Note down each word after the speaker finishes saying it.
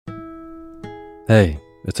Hey,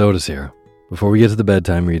 it's Otis here. Before we get to the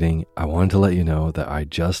bedtime reading, I wanted to let you know that I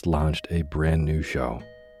just launched a brand new show.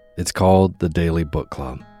 It's called The Daily Book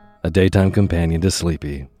Club, a daytime companion to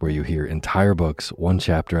Sleepy, where you hear entire books one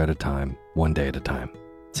chapter at a time, one day at a time.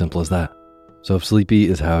 Simple as that. So if Sleepy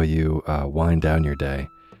is how you wind down your day,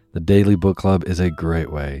 The Daily Book Club is a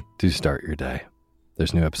great way to start your day.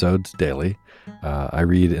 There's new episodes daily. I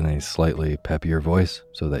read in a slightly peppier voice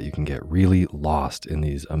so that you can get really lost in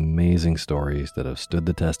these amazing stories that have stood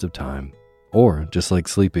the test of time. Or, just like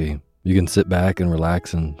Sleepy, you can sit back and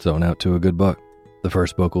relax and zone out to a good book. The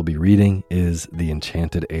first book we'll be reading is The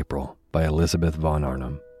Enchanted April by Elizabeth von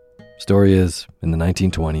Arnim. Story is, in the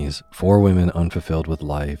 1920s, 4 women unfulfilled with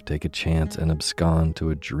life take a chance and abscond to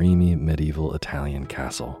a dreamy medieval Italian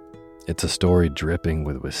castle. It's a story dripping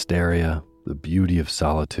with wisteria, the beauty of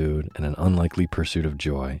solitude, and an unlikely pursuit of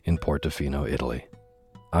joy in Portofino, Italy.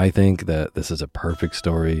 I think that this is a perfect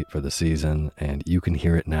story for the season, and you can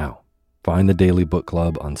hear it now. Find the Daily Book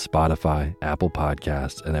Club on Spotify, Apple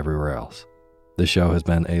Podcasts, and everywhere else. This show has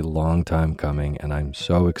been a long time coming, and I'm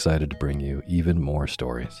so excited to bring you even more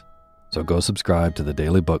stories. So go subscribe to the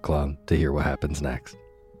Daily Book Club to hear what happens next.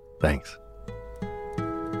 Thanks.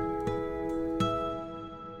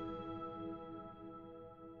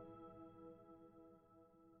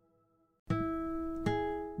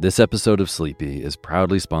 This episode of Sleepy is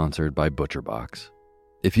proudly sponsored by ButcherBox.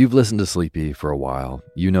 If you've listened to Sleepy for a while,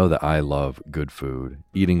 you know that I love good food,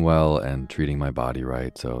 eating well, and treating my body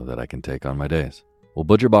right so that I can take on my days. Well,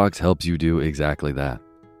 ButcherBox helps you do exactly that.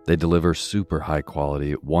 They deliver super high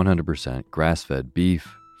quality, 100% grass-fed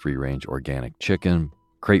beef, free-range organic chicken,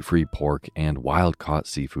 crate-free pork, and wild-caught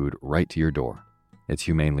seafood right to your door. It's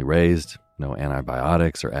humanely raised, no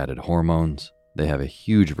antibiotics or added hormones. They have a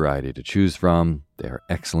huge variety to choose from. They are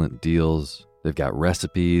excellent deals. They've got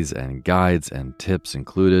recipes and guides and tips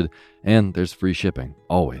included, and there's free shipping,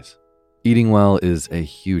 always. Eating well is a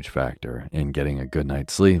huge factor in getting a good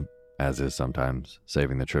night's sleep, as is sometimes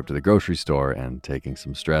saving the trip to the grocery store and taking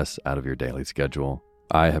some stress out of your daily schedule.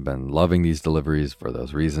 I have been loving these deliveries for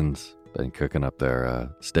those reasons. Been cooking up their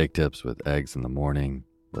steak tips with eggs in the morning,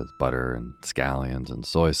 with butter and scallions and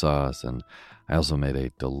soy sauce, and I also made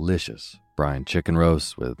a delicious brine chicken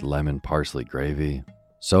roast with lemon parsley gravy.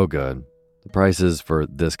 So good. The prices for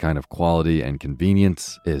this kind of quality and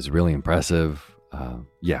convenience is really impressive.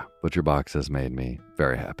 ButcherBox has made me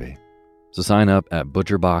very happy. So sign up at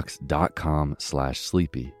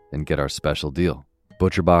butcherbox.com/sleepy and get our special deal.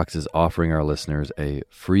 ButcherBox is offering our listeners a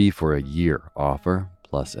free for a year offer,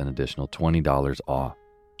 plus an additional $20 off.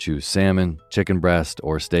 Choose salmon, chicken breast,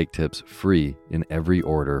 or steak tips free in every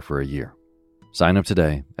order for a year. Sign up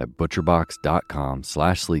today at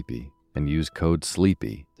butcherbox.com/sleepy and use code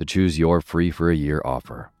SLEEPY to choose your free for a year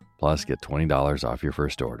offer. Plus, get $20 off your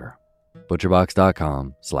first order.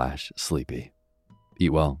 butcherbox.com/sleepy.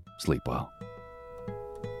 Eat well, sleep well.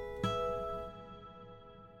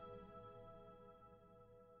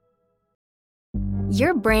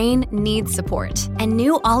 Your brain needs support, and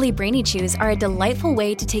new Ollie Brainy Chews are a delightful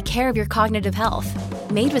way to take care of your cognitive health.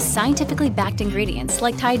 Made with scientifically backed ingredients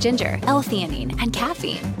like Thai ginger, L-theanine, and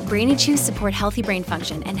caffeine, Brainy Chews support healthy brain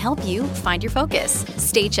function and help you find your focus,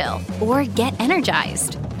 stay chill, or get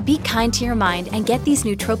energized. Be kind to your mind and get these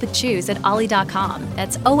nootropic chews at ollie.com.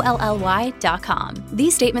 That's OLLY.com.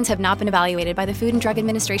 These statements have not been evaluated by the Food and Drug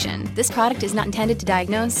Administration. This product is not intended to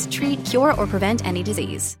diagnose, treat, cure, or prevent any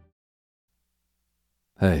disease.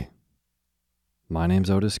 Hey, my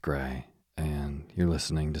name's Otis Gray, and you're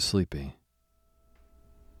listening to Sleepy.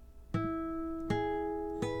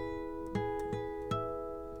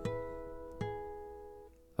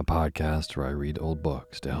 A podcast where I read old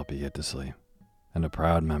books to help you get to sleep, and a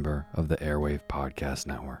proud member of the Airwave Podcast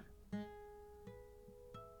Network.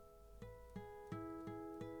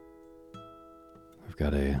 I've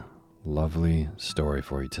got a lovely story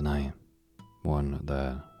for you tonight, one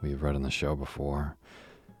that we've read on the show before,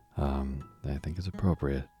 that I think is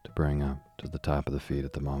appropriate to bring up to the top of the feed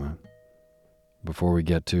at the moment. Before we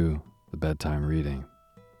get to the bedtime reading,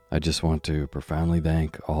 I just want to profoundly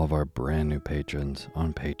thank all of our brand new patrons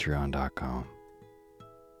on patreon.com.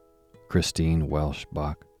 Christine Welsh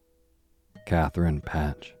Buck, Catherine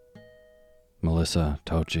Patch, Melissa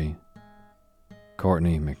Tochi,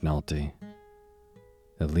 Courtney McNulty,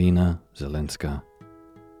 Elena Zelinska,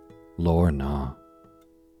 Lorna,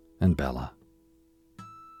 and Bella.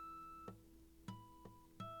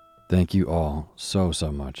 Thank you all so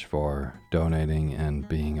much for donating and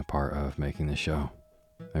being a part of making the show.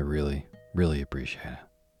 I really appreciate it.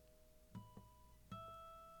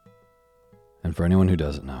 And for anyone who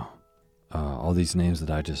doesn't know, all these names that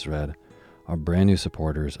I just read are brand new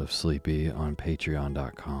supporters of Sleepy on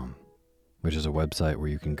patreon.com, which is a website where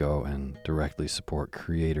you can go and directly support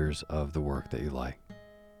creators of the work that you like.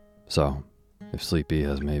 So, if Sleepy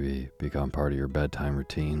has maybe become part of your bedtime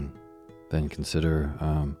routine, then consider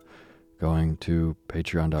going to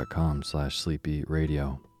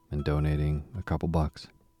patreon.com/sleepyradio and donating a couple bucks.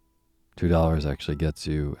 $2 actually gets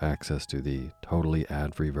you access to the totally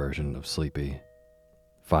ad-free version of Sleepy.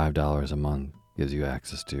 $5 a month gives you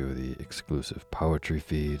access to the exclusive poetry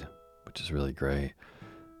feed, which is really great.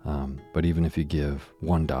 But even if you give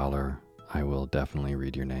 $1, I will definitely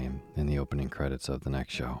read your name in the opening credits of the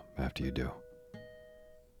next show after you do.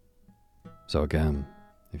 So again,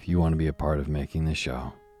 if you want to be a part of making this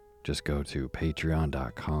show, just go to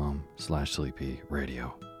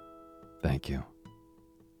patreon.com/sleepyradio. Thank you.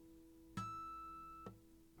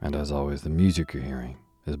 And as always, the music you're hearing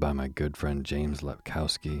is by my good friend James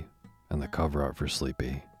Lepkowski, and the cover art for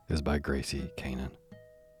Sleepy is by Gracie Kanan.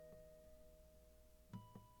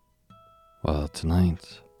 Well,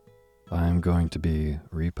 tonight I'm going to be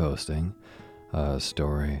reposting a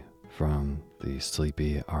story from the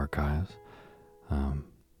Sleepy archives,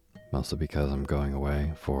 mostly because I'm going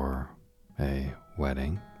away for a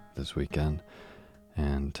wedding this weekend,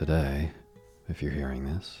 and today, if you're hearing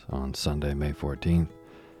this, on Sunday, May 14th,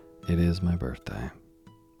 it is my birthday,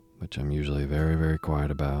 which I'm usually very, very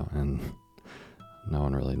quiet about, and no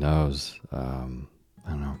one really knows. I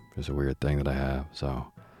don't know, there's a weird thing that I have,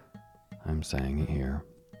 so I'm saying it here.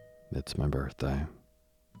 It's my birthday.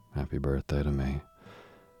 Happy birthday to me.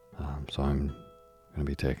 So I'm going to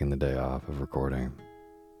be taking the day off of recording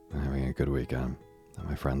and having a good weekend at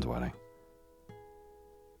my friend's wedding.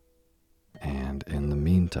 And in the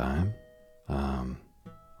meantime,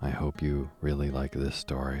 I hope you really like this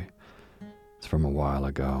story. It's from a while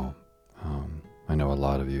ago. I know a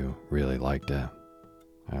lot of you really liked it.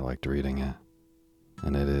 I liked reading it.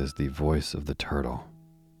 And it is The Voice of the Turtle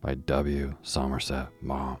by W. Somerset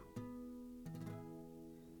Maugham.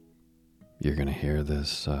 You're going to hear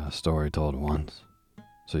this story told once,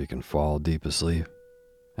 so you can fall deep asleep,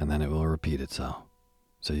 and then it will repeat itself,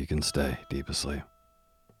 so you can stay deep asleep.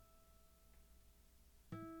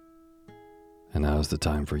 And now's the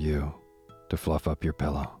time for you to fluff up your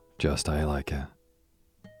pillow just how you like it.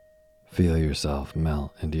 Feel yourself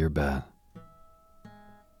melt into your bed.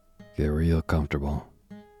 Get real comfortable.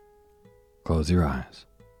 Close your eyes,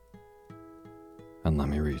 and let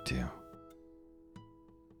me read to you.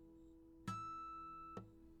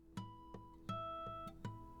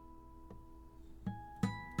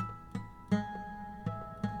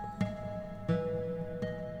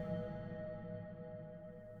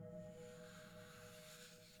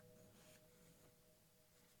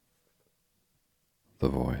 The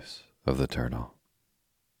Voice of the Turtle.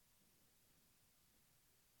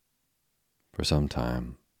 For some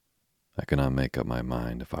time, I could not make up my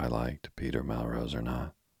mind if I liked Peter Melrose or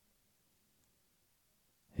not.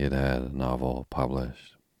 He had had a novel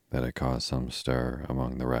published that had caused some stir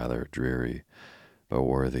among the rather dreary but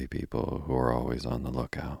worthy people who are always on the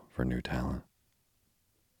lookout for new talent.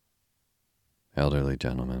 Elderly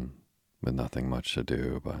gentlemen with nothing much to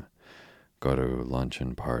do but go to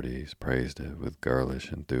luncheon parties praised it with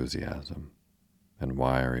girlish enthusiasm, and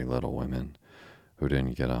wiry little women who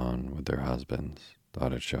didn't get on with their husbands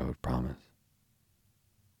thought it showed promise.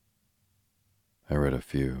 I read a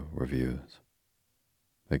few reviews.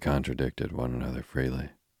 They contradicted one another freely.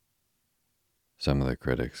 Some of the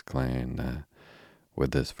critics claimed that with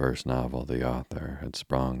this first novel the author had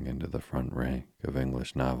sprung into the front rank of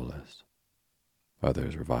English novelists.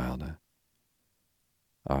 Others reviled it.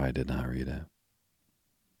 I did not read it.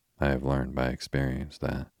 I have learned by experience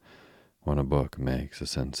that when a book makes a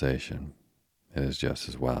sensation, it is just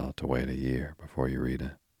as well to wait a year before you read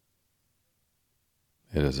it.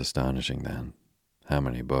 It is astonishing, then, how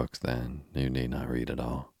many books, then, you need not read at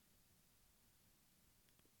all.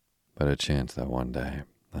 But it chanced that one day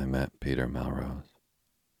I met Peter Melrose.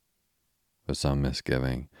 With some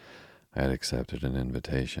misgiving, I had accepted an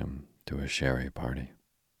invitation to a sherry party.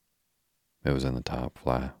 It was in the top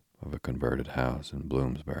flat of a converted house in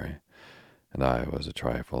Bloomsbury, and I was a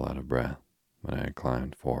trifle out of breath when I had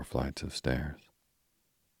climbed 4 flights of stairs.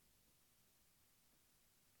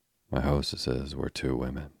 My hostesses were 2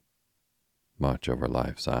 women, much over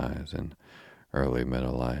life size and early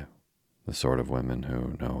middle life, the sort of women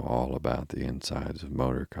who know all about the insides of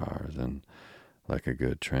motor cars and, like a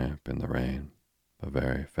good tramp in the rain, but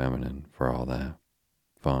very feminine for all that,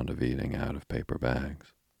 fond of eating out of paper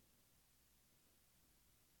bags.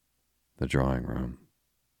 The drawing room,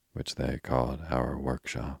 which they called our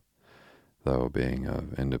workshop, though being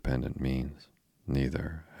of independent means,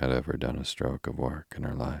 neither had ever done a stroke of work in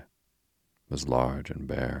her life, was large and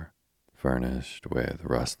bare, furnished with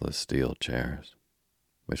rustless steel chairs,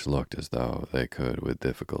 which looked as though they could with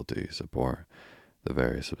difficulty support the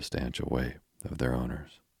very substantial weight of their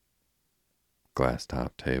owners.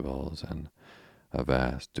 Glass-topped tables and a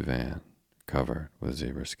vast divan covered with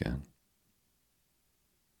zebra skin.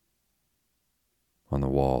 On the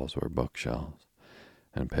walls were bookshelves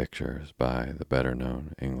and pictures by the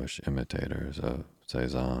better-known English imitators of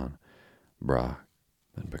Cézanne, Braque,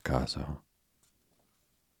 and Picasso.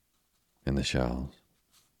 In the shelves,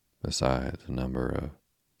 besides a number of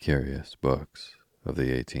curious books of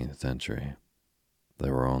the 18th century,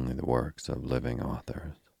 there were only the works of living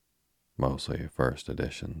authors, mostly first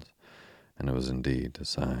editions, and it was indeed to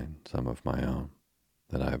sign some of my own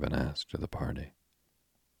that I had been asked to the party.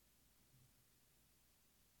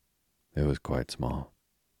 It was quite small.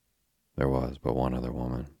 There was but one other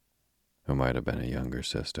woman, who might have been a younger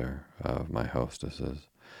sister of my hostess's,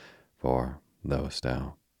 for, though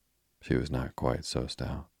stout, she was not quite so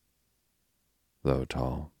stout. Though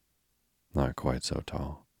tall, not quite so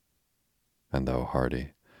tall. And though hardy,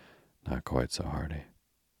 not quite so hardy.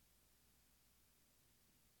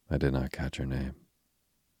 I did not catch her name,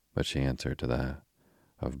 but she answered to that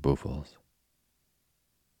of Buffels.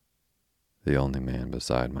 The only man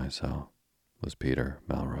beside myself was Peter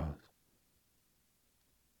Melrose.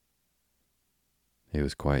 He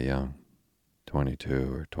was quite young,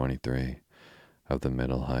 22 or 23, of the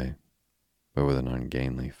middle height, but with an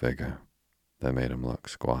ungainly figure that made him look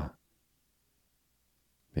squat.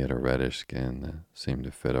 He had a reddish skin that seemed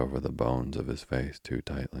to fit over the bones of his face too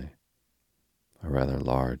tightly, a rather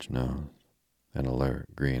large nose, and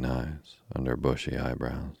alert green eyes under bushy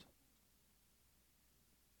eyebrows.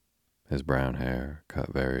 His brown hair,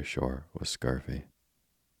 cut very short, was scurfy.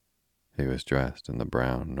 He was dressed in the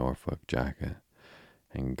brown Norfolk jacket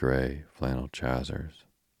and gray flannel trousers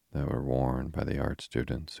that were worn by the art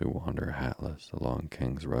students who wander hatless along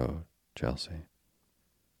King's Road, Chelsea.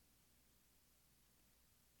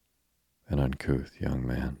 An uncouth young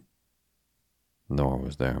man, nor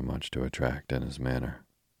was there much to attract in his manner.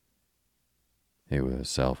 He was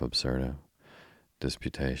self-absorbed,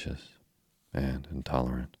 disputatious, and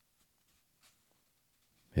intolerant.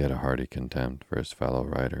 He had a hearty contempt for his fellow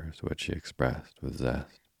writers, which he expressed with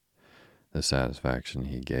zest. The satisfaction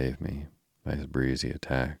he gave me by his breezy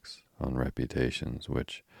attacks on reputations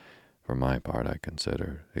which, for my part, I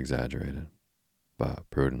considered exaggerated, but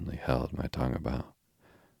prudently held my tongue about,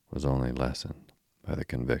 was only lessened by the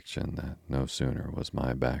conviction that no sooner was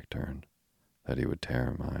my back turned that he would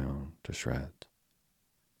tear my own to shreds.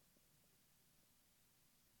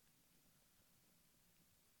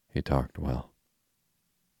 He talked well.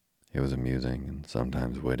 He was amusing and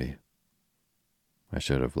sometimes witty. I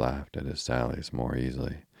should have laughed at his sallies more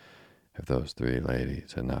easily if those three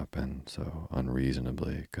ladies had not been so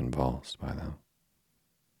unreasonably convulsed by them.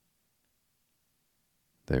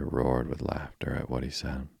 They roared with laughter at what he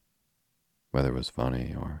said, whether it was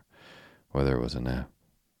funny or whether it was inept.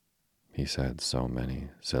 He said so many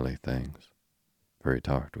silly things, for he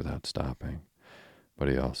talked without stopping, but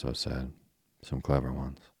he also said some clever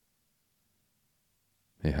ones.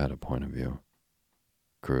 He had a point of view,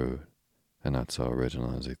 crude and not so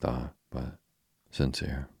original as he thought, but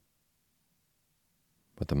sincere.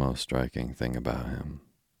 But the most striking thing about him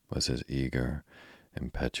was his eager,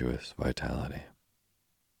 impetuous vitality.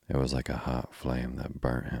 It was like a hot flame that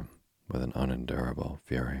burnt him with an unendurable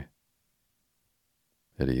fury.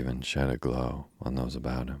 It even shed a glow on those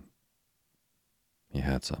about him. He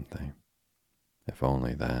had something, if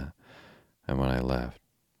only that, and when I left,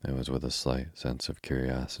 it was with a slight sense of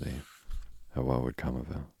curiosity at what would come of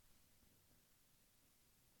it.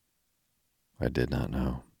 I did not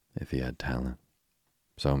know if he had talent.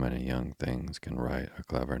 So many young things can write a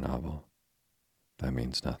clever novel. That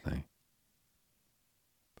means nothing.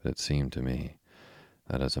 But it seemed to me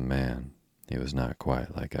that as a man, he was not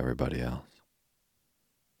quite like everybody else.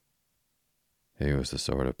 He was the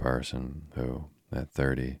sort of person who, at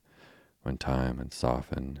 30, when time had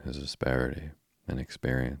softened his asperity and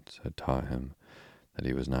experience had taught him that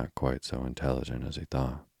he was not quite so intelligent as he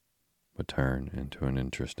thought, would turn into an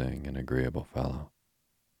interesting and agreeable fellow.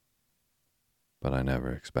 But I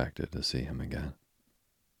never expected to see him again.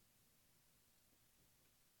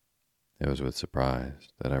 It was with surprise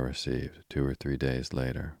that I received 2 or 3 days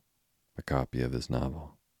later a copy of his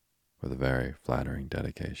novel with a very flattering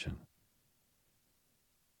dedication.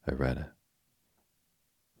 I read it.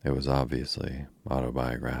 It was obviously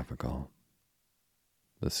autobiographical.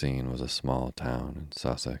 The scene was a small town in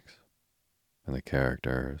Sussex, and the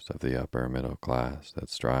characters of the upper middle class that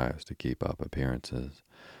strives to keep up appearances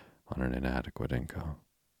on an inadequate income.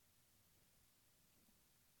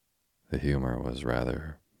 The humor was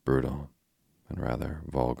rather brutal and rather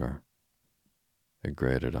vulgar. It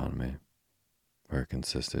grated on me, for it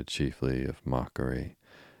consisted chiefly of mockery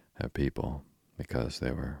at people because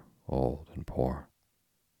they were old and poor.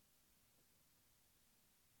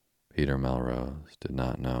 Peter Melrose did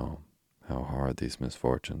not know how hard these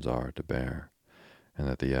misfortunes are to bear, and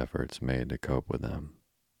that the efforts made to cope with them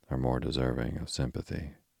are more deserving of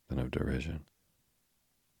sympathy than of derision.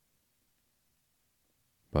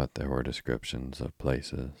 But there were descriptions of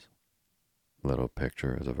places, little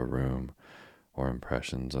pictures of a room, or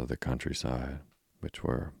impressions of the countryside, which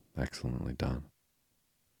were excellently done.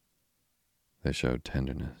 They showed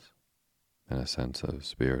tenderness and a sense of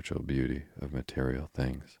spiritual beauty of material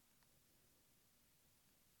things.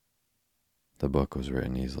 The book was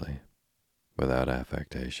written easily, without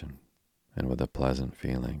affectation, and with a pleasant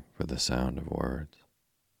feeling for the sound of words.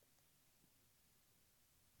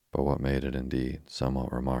 But what made it indeed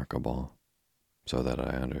somewhat remarkable, so that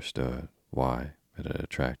I understood why it had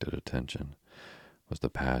attracted attention, was the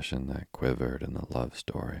passion that quivered in the love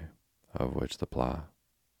story of which the plot,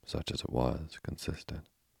 such as it was, consisted.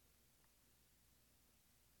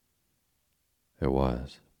 It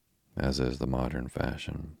was, as is the modern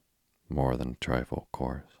fashion, more than a trifle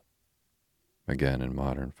coarse. Again, in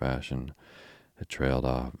modern fashion, it trailed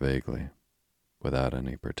off vaguely, without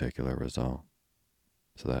any particular result,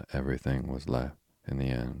 so that everything was left in the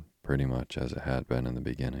end pretty much as it had been in the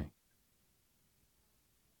beginning.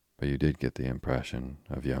 But you did get the impression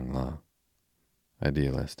of young love,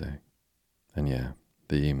 idealistic, and yet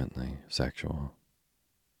vehemently sexual.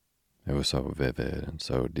 It was so vivid and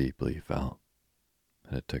so deeply felt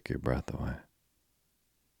that it took your breath away.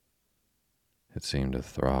 It seemed to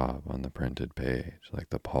throb on the printed page like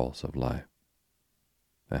the pulse of life.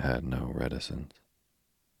 It had no reticence.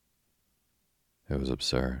 It was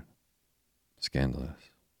absurd, scandalous,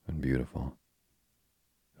 and beautiful.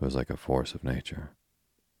 It was like a force of nature.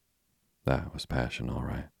 That was passion, all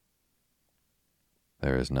right.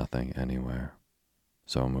 There is nothing anywhere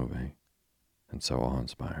so moving and so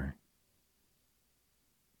awe-inspiring.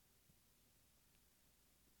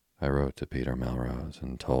 I wrote to Peter Melrose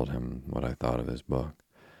and told him what I thought of his book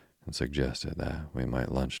and suggested that we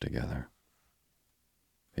might lunch together.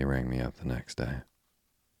 He rang me up the next day,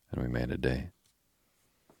 and we made a date.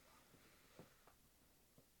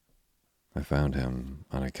 I found him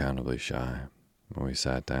unaccountably shy when we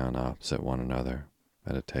sat down opposite one another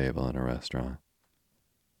at a table in a restaurant.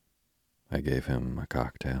 I gave him a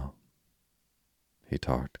cocktail. He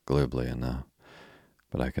talked glibly enough,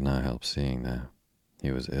 but I could not help seeing that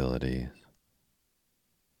he was ill at ease.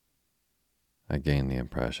 I gained the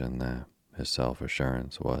impression that his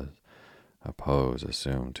self-assurance was a pose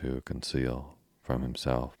assumed to conceal from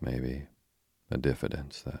himself maybe a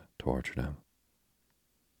diffidence that tortured him.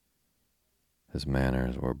 His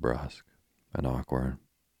manners were brusque and awkward.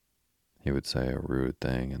 He would say a rude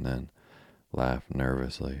thing and then laugh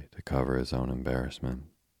nervously to cover his own embarrassment.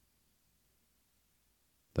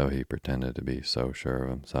 Though he pretended to be so sure of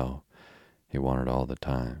himself, he wanted all the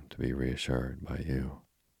time to be reassured by you,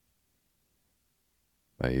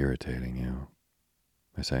 by irritating you,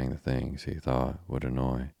 by saying the things he thought would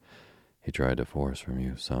annoy. He tried to force from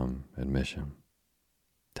you some admission,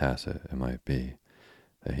 tacit it might be,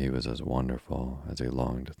 that he was as wonderful as he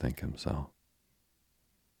longed to think himself.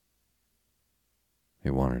 He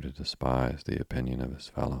wanted to despise the opinion of his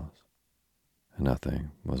fellows, and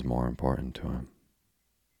nothing was more important to him.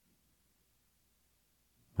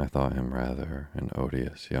 I thought him rather an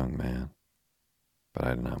odious young man, but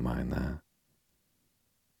I did not mind that.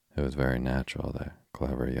 It was very natural that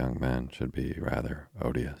clever young men should be rather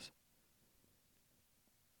odious.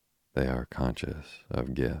 They are conscious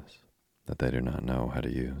of gifts that they do not know how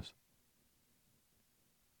to use.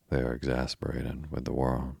 They are exasperated with the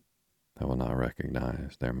world that will not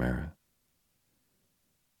recognize their merit.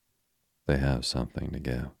 They have something to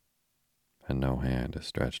give, and no hand is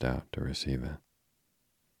stretched out to receive it.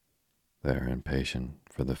 They are impatient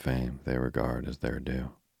for the fame they regard as their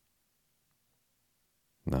due.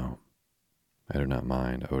 No, I do not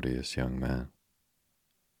mind odious young men.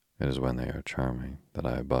 It is when they are charming that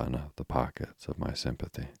I button up the pockets of my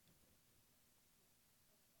sympathy.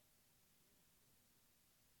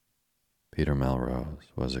 Peter Melrose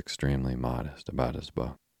was extremely modest about his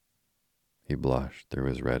book. He blushed through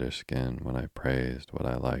his reddish skin when I praised what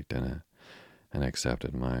I liked in it, and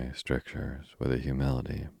accepted my strictures with a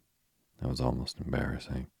humility that was almost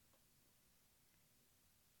embarrassing.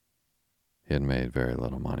 He had made very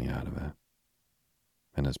little money out of it,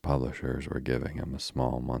 and his publishers were giving him a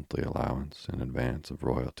small monthly allowance in advance of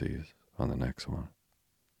royalties on the next one.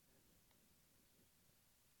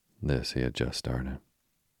 This he had just started,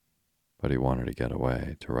 but he wanted to get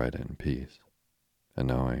away to write it in peace, and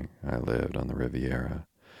knowing I lived on the Riviera,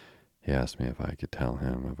 he asked me if I could tell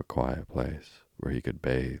him of a quiet place where he could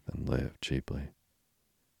bathe and live cheaply.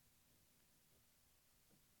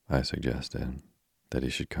 I suggested that he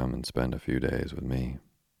should come and spend a few days with me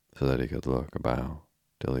so that he could look about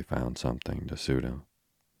till he found something to suit him.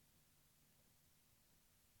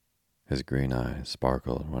 His green eyes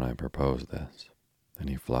sparkled when I proposed this, and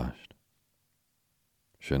he flushed.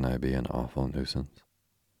 Shouldn't I be an awful nuisance?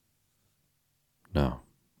 No,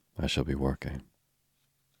 I shall be working.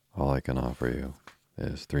 All I can offer you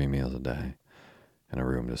is 3 meals a day and a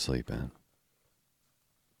room to sleep in.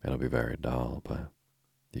 It'll be very dull, but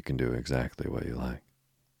you can do exactly what you like.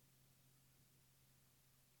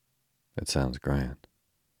 It sounds grand.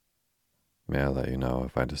 May I let you know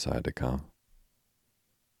if I decide to come?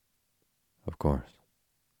 Of course.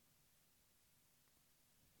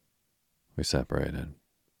 We separated,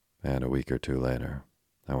 and a week or two later,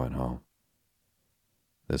 I went home.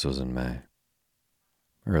 This was in May.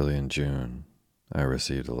 Early in June, I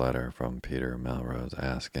received a letter from Peter Melrose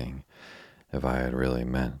asking if I had really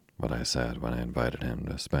meant what I said when I invited him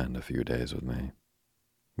to spend a few days with me,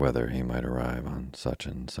 whether he might arrive on such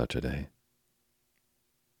and such a date.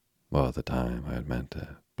 Well, at the time I had meant it,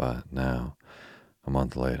 but now, a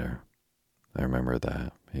month later, I remembered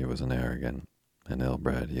that he was an arrogant and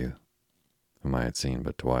ill-bred youth whom I had seen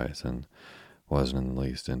but twice and wasn't in the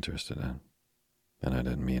least interested in, and I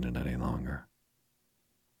didn't mean it any longer.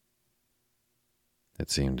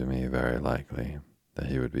 It seemed to me very likely that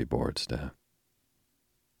he would be bored stiff.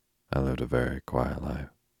 I lived a very quiet life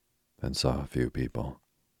and saw a few people,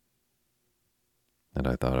 and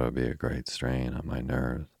I thought it would be a great strain on my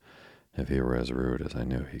nerves if he were as rude as I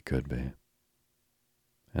knew he could be.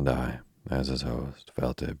 And I, as his host,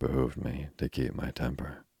 felt it behooved me to keep my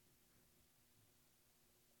temper.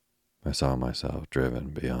 I saw myself driven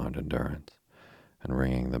beyond endurance and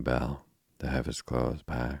ringing the bell to have his clothes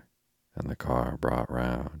packed and the car brought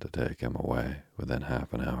round to take him away within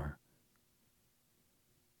half an hour.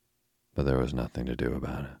 But there was nothing to do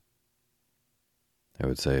about it. It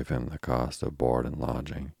would save him the cost of board and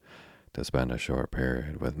lodging to spend a short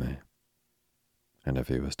period with me. And if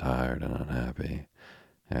he was tired and unhappy,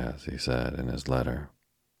 as he said in his letter,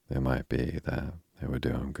 it might be that it would do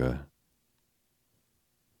him good.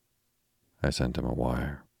 I sent him a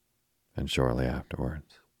wire, and shortly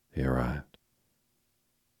afterwards he arrived.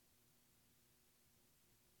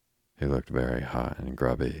 He looked very hot and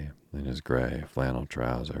grubby in his gray flannel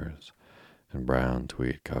trousers and brown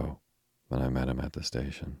tweed coat when I met him at the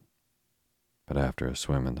station. But after a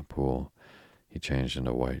swim in the pool, he changed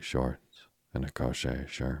into white shorts and a crochet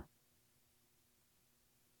shirt.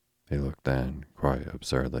 He looked then quite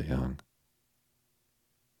absurdly young.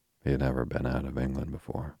 He had never been out of England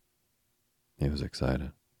before. He was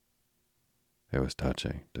excited. It was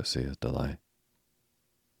touching to see his delight.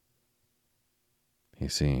 He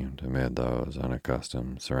seemed, amid those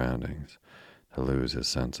unaccustomed surroundings, to lose his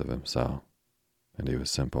sense of himself, and he was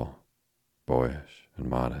simple, boyish, and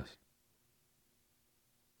modest.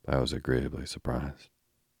 I was agreeably surprised.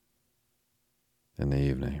 In the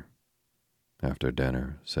evening, after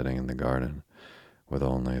dinner, sitting in the garden, with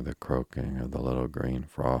only the croaking of the little green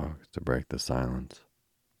frogs to break the silence,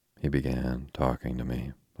 he began talking to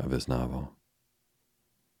me of his novel.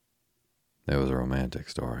 It was a romantic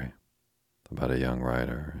story about a young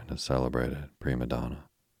writer and a celebrated prima donna.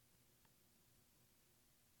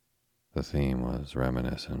 The theme was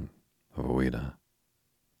reminiscent of Ouida,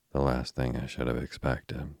 the last thing I should have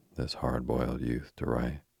expected this hard-boiled youth to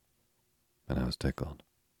write, and I was tickled.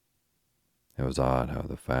 It was odd how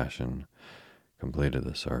the fashion completed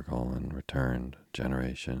the circle and returned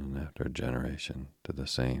generation after generation to the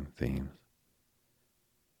same themes.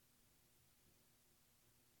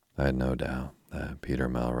 I had no doubt that Peter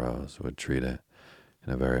Melrose would treat it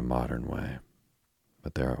in a very modern way,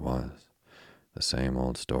 but there it was, the same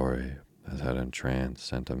old story as had entranced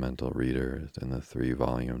sentimental readers in the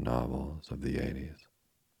 3-volume novels of the 80s.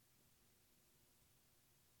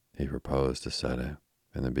 He proposed to set it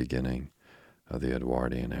in the beginning of the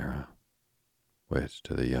Edwardian era, which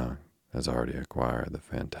to the young has already acquired the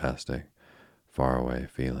fantastic, faraway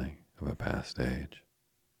feeling of a past age.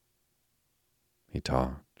 He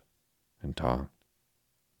talked and talked.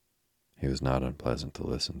 He was not unpleasant to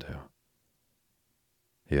listen to.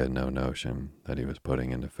 He had no notion that he was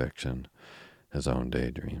putting into fiction his own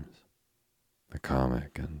daydreams, the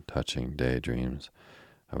comic and touching daydreams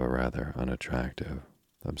of a rather unattractive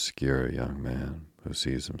obscure young man who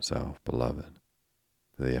sees himself beloved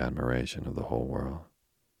to the admiration of the whole world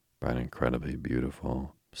by an incredibly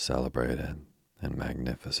beautiful, celebrated, and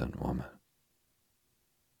magnificent woman.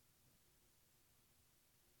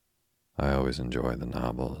 I always enjoyed the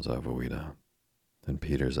novels of Ouida, and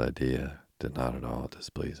Peter's idea did not at all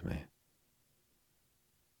displease me.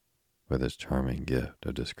 With his charming gift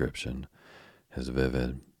of description, his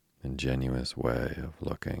vivid, ingenuous way of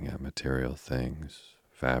looking at material things,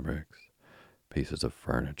 fabrics, pieces of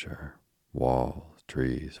furniture, walls,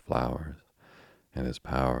 trees, flowers, and his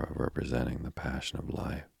power of representing the passion of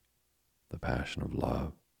life, the passion of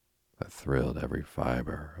love that thrilled every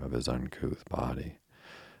fiber of his uncouth body,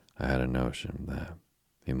 I had a notion that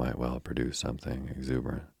he might well produce something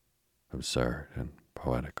exuberant, absurd, and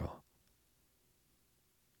poetical.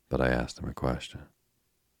 But I asked him a question.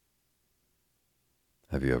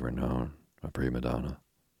 Have you ever known a prima donna?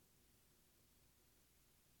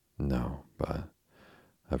 No, but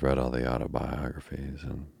I've read all the autobiographies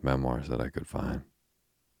and memoirs that I could find.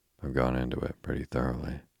 I've gone into it pretty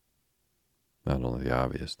thoroughly. Not only the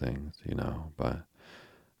obvious things, but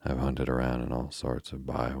I've hunted around in all sorts of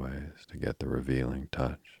byways to get the revealing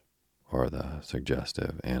touch or the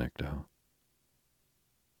suggestive anecdote.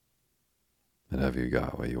 And have you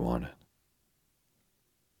got what you wanted?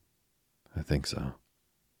 I think so.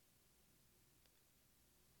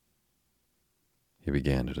 He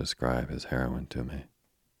began to describe his heroine to me.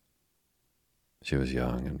 She was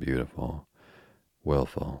young and beautiful,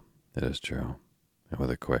 willful, it is true, and with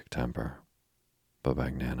a quick temper, but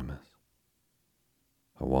magnanimous.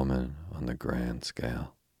 A woman on the grand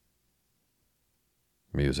scale.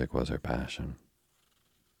 Music was her passion.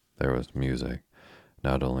 There was music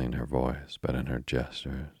not only in her voice, but in her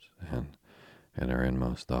gestures and in her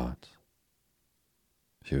inmost thoughts.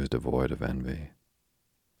 She was devoid of envy,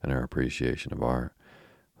 and her appreciation of art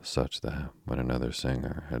was such that when another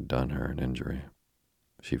singer had done her an injury,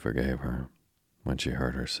 she forgave her when she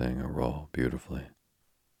heard her sing a role beautifully.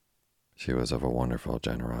 She was of a wonderful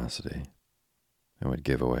generosity, and would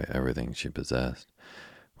give away everything she possessed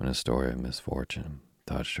when a story of misfortune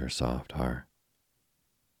touched her soft heart.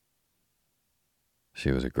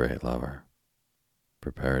 She was a great lover,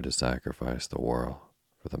 prepared to sacrifice the world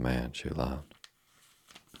for the man she loved.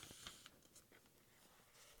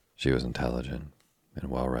 She was intelligent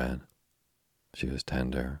and well-read. She was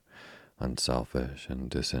tender, unselfish, and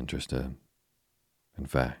disinterested. In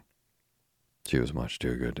fact, she was much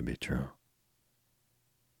too good to be true.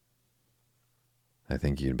 I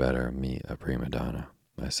think you'd better meet a prima donna,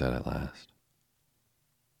 I said at last.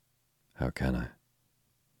 How can I?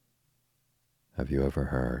 Have you ever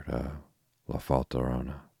heard of La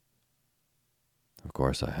Falterona? Of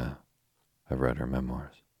course I have. I've read her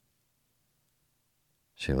memoirs.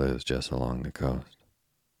 She lives just along the coast.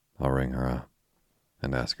 I'll ring her up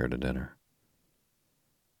and ask her to dinner.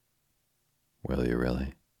 Will you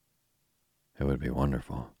really? It would be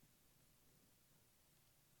wonderful.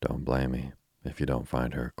 Don't blame me if you don't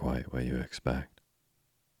find her quite what you expect.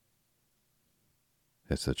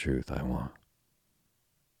 It's the truth I want.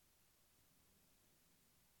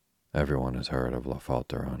 Everyone has heard of La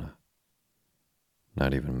Falterona.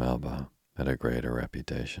 Not even Melba had a greater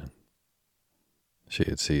reputation. She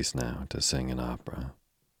had ceased now to sing in opera,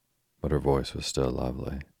 but her voice was still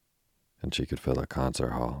lovely, and she could fill a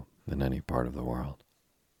concert hall in any part of the world.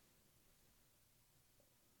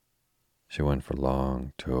 She went for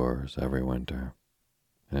long tours every winter,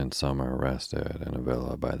 and in summer rested in a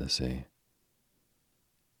villa by the sea.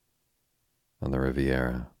 On the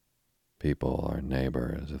Riviera, people are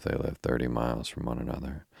neighbors if they live 30 miles from one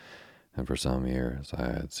another, and for some years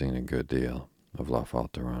I had seen a good deal of La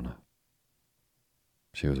Falterona.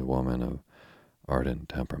 She was a woman of ardent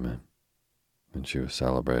temperament, and she was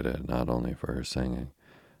celebrated not only for her singing,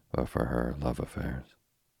 but for her love affairs.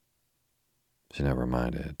 She never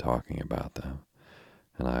minded talking about them,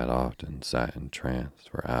 and I had often sat entranced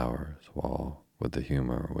for hours while, with the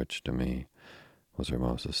humor which to me was her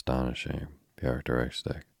most astonishing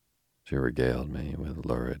characteristic, she regaled me with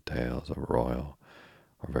lurid tales of royal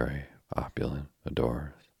or very opulent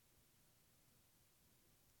adorers.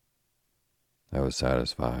 I was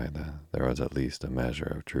satisfied that there was at least a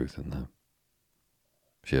measure of truth in them.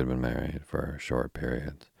 She had been married for short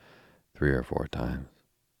periods, 3 or 4 times,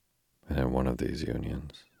 and in one of these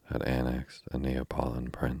unions had annexed a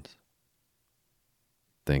Neapolitan prince.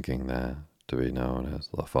 Thinking that to be known as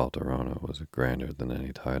La Falterona was grander than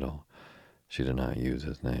any title, she did not use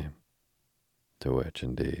his name, to which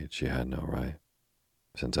indeed she had no right,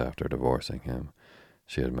 since after divorcing him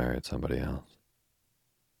she had married somebody else.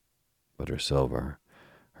 But her silver,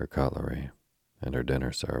 her cutlery, and her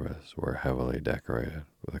dinner service were heavily decorated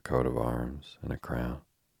with a coat of arms and a crown,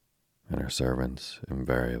 and her servants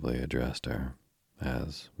invariably addressed her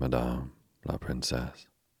as Madame la Princesse.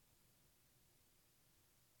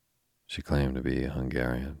 She claimed to be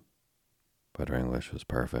Hungarian, but her English was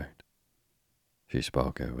perfect. She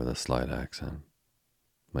spoke it with a slight accent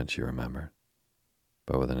when she remembered,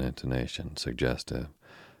 but with an intonation suggestive,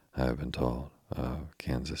 I have been told, of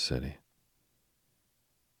Kansas City.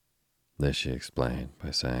 This she explained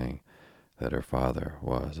by saying that her father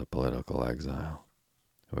was a political exile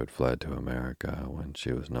who had fled to America when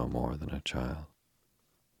she was no more than a child.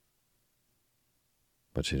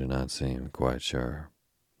 But she did not seem quite sure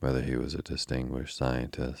whether he was a distinguished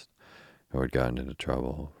scientist who had gotten into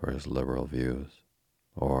trouble for his liberal views,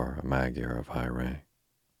 or a Magyar of high rank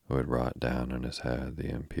who had brought down on his head the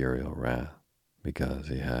imperial wrath because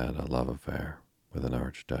he had a love affair with an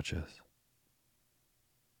archduchess.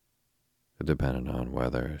 It depended on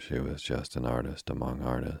whether she was just an artist among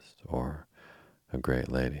artists or a great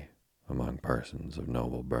lady among persons of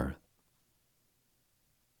noble birth.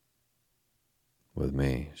 With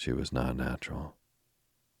me, she was not natural,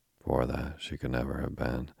 for that she could never have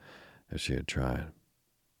been if she had tried,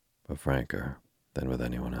 but franker than with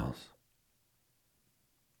anyone else.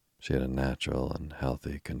 She had a natural and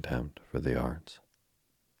healthy contempt for the arts.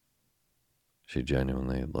 She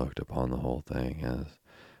genuinely looked upon the whole thing as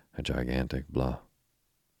a gigantic bluff,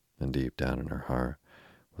 and deep down in her heart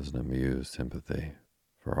was an amused sympathy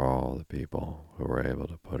for all the people who were able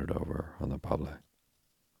to put it over on the public.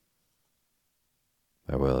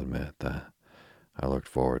 I will admit that I looked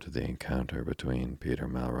forward to the encounter between Peter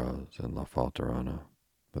Melrose and La Falterona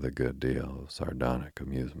with a good deal of sardonic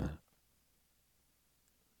amusement.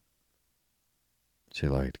 She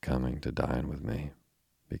liked coming to dine with me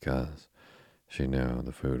because she knew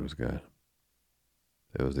the food was good.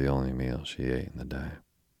 It was the only meal she ate in the day,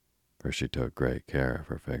 for she took great care of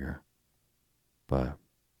her figure. But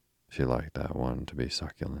she liked that one to be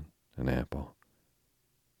succulent and ample.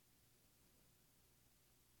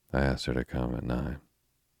 I asked her to come at 9,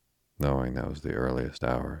 knowing that was the earliest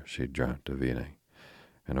hour she'd dreamt of eating,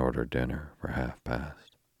 and ordered dinner for 10:30.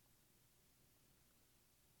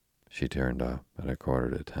 She turned up at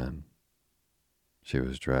 9:45. She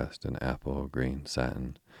was dressed in apple green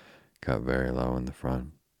satin, cut very low in the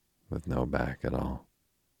front, with no back at all,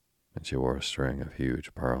 and she wore a string of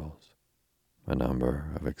huge pearls, a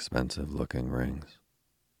number of expensive-looking rings,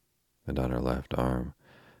 and on her left arm,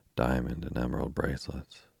 diamond and emerald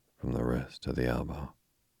bracelets from the wrist to the elbow.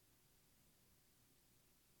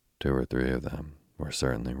 2 or 3 of them were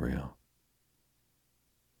certainly real.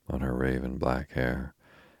 On her raven black hair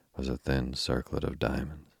was a thin circlet of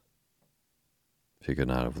diamonds. She could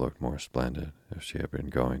not have looked more splendid if she had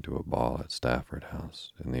been going to a ball at Stafford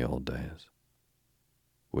House in the old days.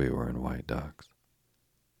 We were in white ducks.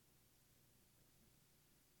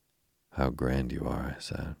 "How grand you are," I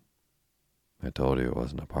said. "I told you it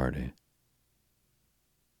wasn't a party."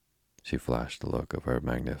 She flashed the look of her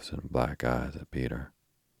magnificent black eyes at Peter.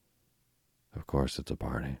 "Of course it's a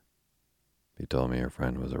party. You told me your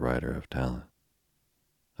friend was a writer of talent.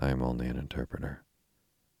 I am only an interpreter."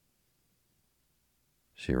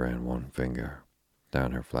 She ran one finger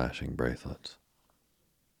down her flashing bracelets.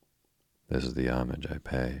 "This is the homage I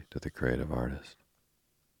pay to the creative artist."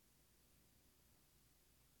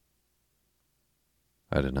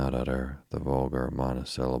 I did not utter the vulgar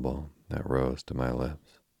monosyllable that rose to my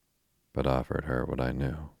lips, but offered her what I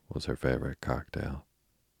knew was her favorite cocktail.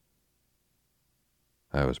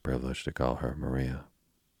 I was privileged to call her Maria,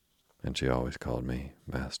 and she always called me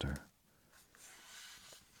Master.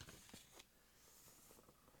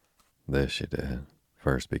 This she did,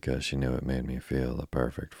 first because she knew it made me feel a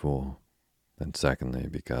perfect fool, and secondly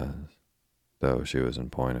because, though she was in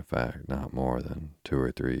point of fact not more than 2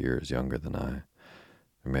 or 3 years younger than I,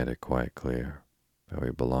 it made it quite clear that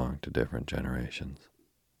we belonged to different generations.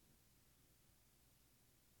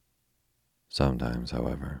 Sometimes,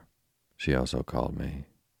 however, she also called me,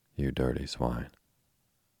 "You dirty swine."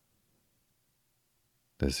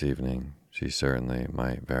 This evening, she certainly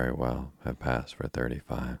might very well have passed for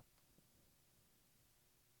 35.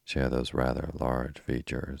 She had those rather large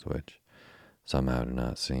features which somehow do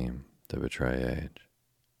not seem to betray age.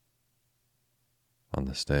 On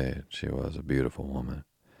the stage, she was a beautiful woman,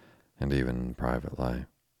 and even in private life,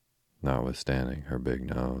 notwithstanding her big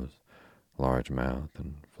nose, large mouth,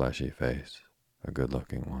 and fleshy face, a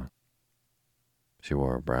good-looking one. She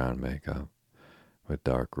wore brown makeup with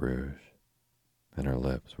dark rouge, and her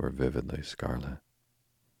lips were vividly scarlet.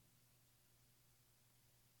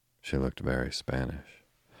 She looked very Spanish,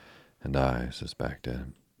 and I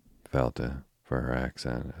suspected, felt it for her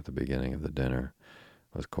accent at the beginning of the dinner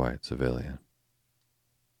was quite civilian.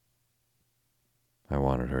 I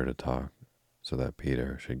wanted her to talk so that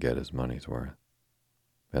Peter should get his money's worth,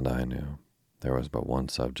 and I knew there was but one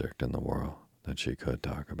subject in the world that she could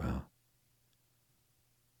talk about.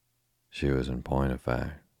 She was, in point of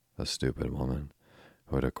fact, a stupid woman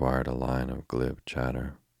who had acquired a line of glib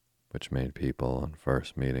chatter which made people on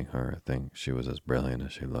first meeting her think she was as brilliant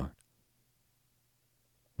as she looked.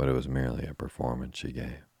 But it was merely a performance she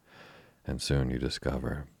gave, and soon you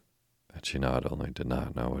discover that she not only did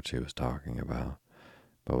not know what she was talking about,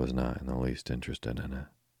 but was not in the least interested in it.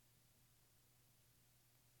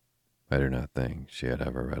 I do not think she had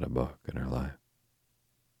ever read a book in her life.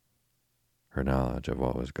 Her knowledge of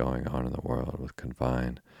what was going on in the world was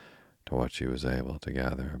confined to what she was able to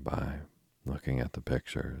gather by looking at the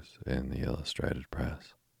pictures in the illustrated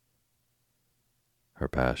press. Her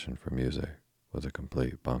passion for music was a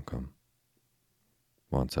complete bunkum.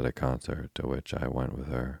 Once at a concert to which I went with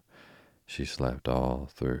her, she slept all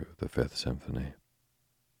through the Fifth Symphony,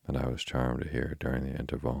 and I was charmed to hear during the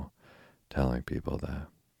interval telling people that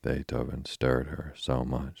Beethoven stirred her so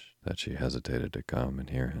much that she hesitated to come and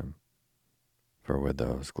hear him. For with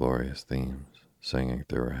those glorious themes singing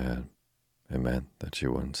through her head, it meant that she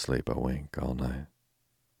wouldn't sleep a wink all night.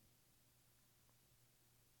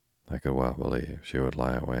 I could well believe she would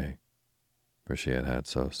lie awake, for she had had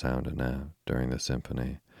so sound a nap during the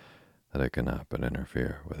symphony that it could not but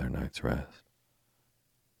interfere with her night's rest.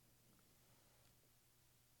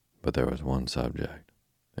 But there was one subject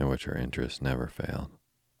in which her interest never failed.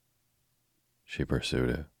 She pursued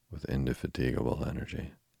it with indefatigable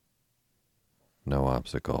energy. No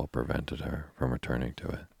obstacle prevented her from returning to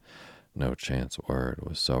it. No chance word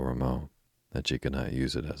was so remote that she could not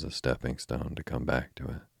use it as a stepping stone to come back to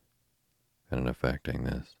it. And in effecting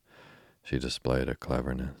this, she displayed a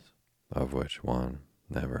cleverness of which one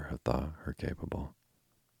never had thought her capable.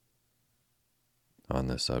 On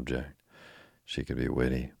this subject, she could be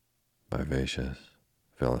witty, vivacious,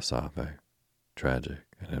 philosophic, tragic,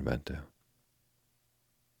 and inventive.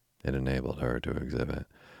 It enabled her to exhibit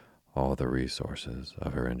all the resources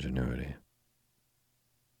of her ingenuity.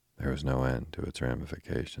 There was no end to its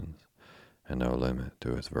ramifications and no limit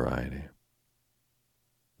to its variety.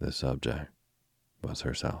 This subject was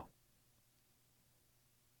herself.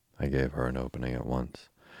 I gave her an opening at once,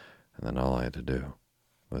 and then all I had to do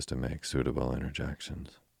was to make suitable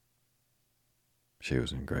interjections. She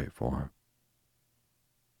was in great form.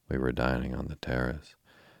 We were dining on the terrace,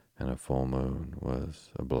 and a full moon was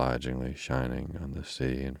obligingly shining on the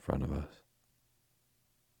sea in front of us.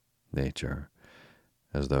 Nature,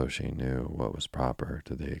 as though she knew what was proper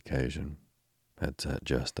to the occasion, had set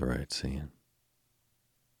just the right scene.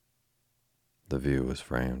 The view was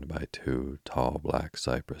framed by two tall black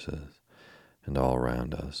cypresses, and all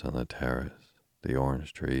round us on the terrace the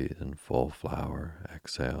orange trees in full flower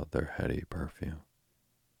exhaled their heady perfume.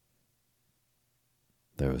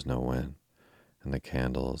 There was no wind, and the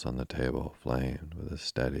candles on the table flamed with a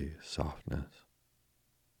steady softness.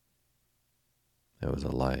 It was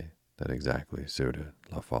a light that exactly suited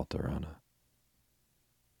La Falterana.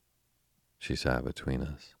 She sat between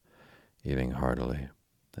us, eating heartily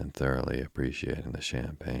and thoroughly appreciating the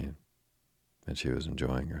champagne, and she was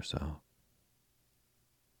enjoying herself.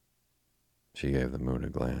 She gave the moon a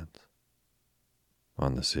glance.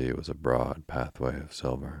 On the sea was a broad pathway of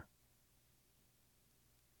silver.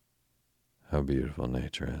 "How beautiful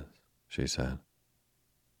nature is," she said.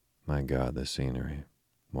 "My God, the scenery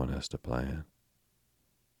one has to play in.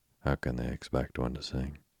 How can they expect one to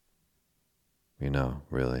sing? You know,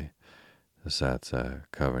 really, the sets at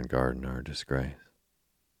Covent Garden are a disgrace.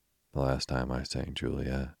 The last time I sang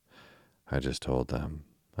Juliet, I just told them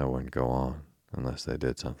I wouldn't go on unless they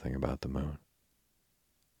did something about the moon."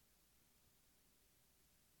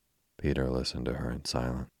 Peter listened to her in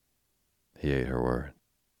silence. He ate her word.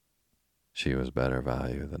 She was better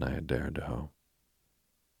value than I had dared to hope.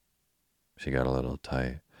 She got a little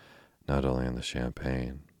tight, not only in the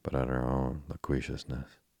champagne, but at her own loquaciousness.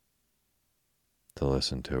 To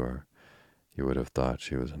listen to her, you would have thought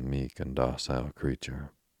she was a meek and docile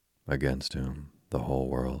creature, against whom the whole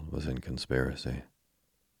world was in conspiracy.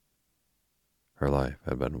 Her life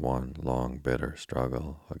had been one long, bitter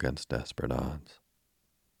struggle against desperate odds.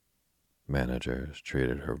 Managers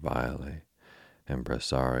treated her vilely,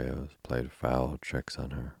 impresarios played foul tricks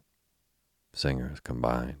on her, singers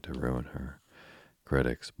combined to ruin her,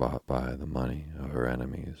 critics bought by the money of her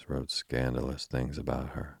enemies wrote scandalous things about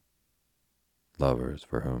her. Lovers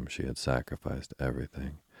for whom she had sacrificed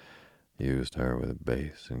everything used her with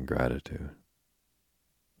base ingratitude.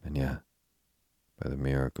 And yet, By the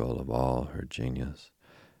miracle of all her genius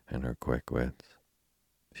and her quick wits,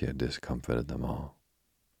 she had discomfited them all.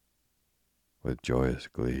 With joyous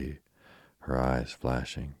glee, her eyes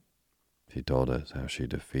flashing, she told us how she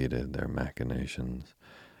defeated their machinations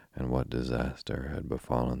and what disaster had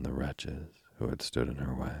befallen the wretches who had stood in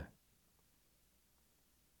her way.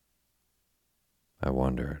 I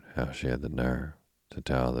wondered how she had the nerve to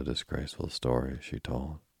tell the disgraceful story she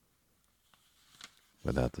told,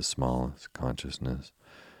 without the smallest consciousness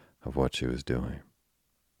of what she was doing.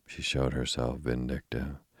 She showed herself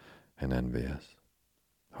vindictive and envious,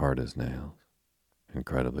 hard as nails,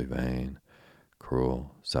 incredibly vain,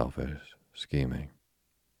 cruel, selfish, scheming,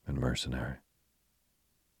 and mercenary.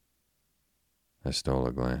 I stole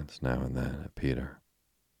a glance now and then at Peter.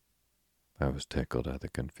 I was tickled at the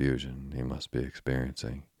confusion he must be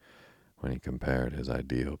experiencing when he compared his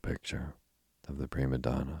ideal picture of the prima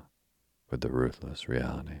donna with the ruthless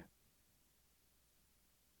reality.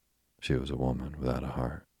 She was a woman without a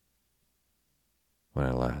heart. When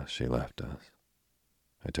at last she left us,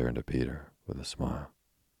 I turned to Peter with a smile.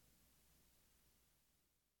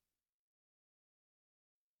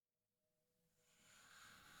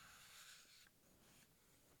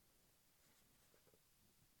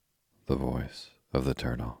 The Voice of the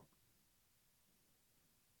Turtle.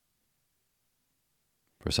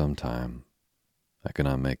 For some time, I could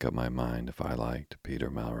not make up my mind if I liked Peter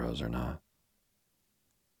Melrose or not.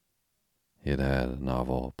 He had had a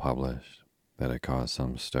novel published that had caused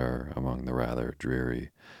some stir among the rather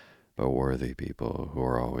dreary but worthy people who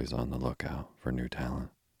are always on the lookout for new talent.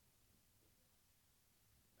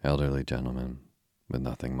 Elderly gentlemen with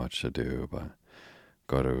nothing much to do but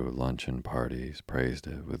go to luncheon parties praised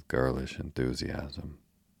it with girlish enthusiasm,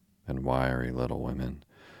 and wiry little women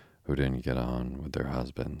who didn't get on with their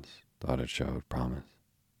husbands thought it showed promise.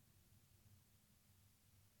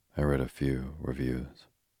 I read a few reviews.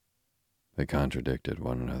 They contradicted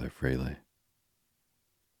one another freely.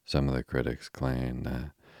 Some of the critics claimed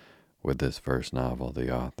that with this first novel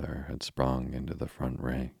the author had sprung into the front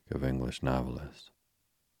rank of English novelists.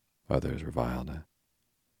 Others reviled it.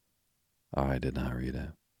 I did not read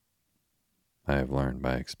it. I have learned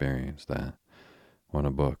by experience that when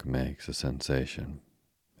a book makes a sensation,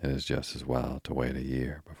 it is just as well to wait a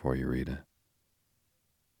year before you read it.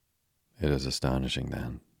 It is astonishing,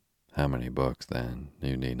 then, how many books, then,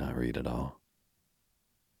 you need not read at all.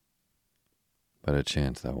 But it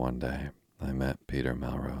chanced that one day I met Peter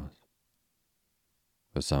Melrose.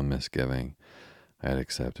 With some misgiving, I had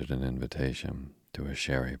accepted an invitation to a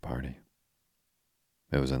sherry party.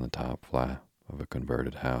 It was in the top flat of a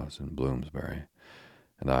converted house in Bloomsbury,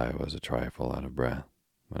 and I was a trifle out of breath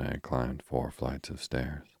when I had climbed 4 flights of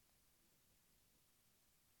stairs.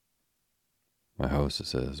 My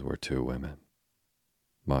hostesses were 2 women,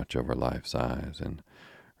 much over life size and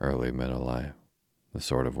early middle life, the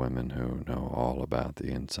sort of women who know all about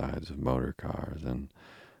the insides of motor cars and,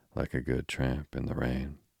 like a good tramp in the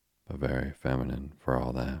rain, but very feminine for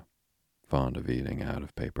all that, fond of eating out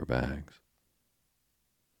of paper bags.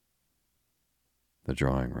 The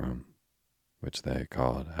drawing room, which they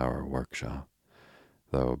called our workshop,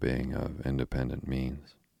 though being of independent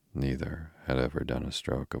means, neither had ever done a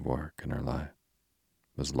stroke of work in her life,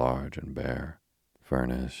 was large and bare,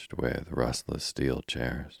 furnished with rustless steel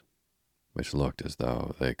chairs, which looked as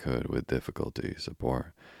though they could with difficulty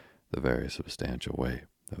support the very substantial weight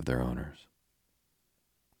of their owners.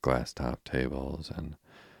 Glass-topped tables and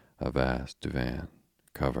a vast divan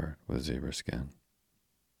covered with zebra skin.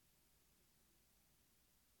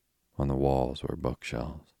 On the walls were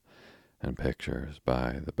bookshelves and pictures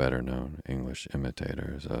by the better-known English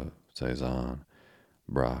imitators of Cezanne,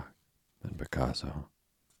 Braque, and Picasso.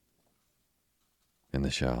 In the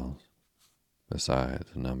shelves,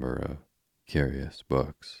 besides a number of curious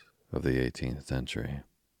books of the 18th century,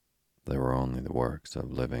 there were only the works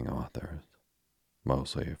of living authors,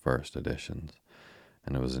 mostly first editions,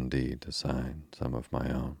 and it was indeed to sign some of my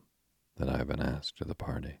own that I had been asked to the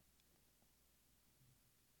party.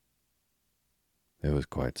 It was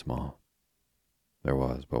quite small. There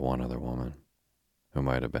was but one other woman, who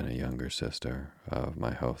might have been a younger sister of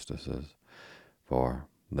my hostess's, for,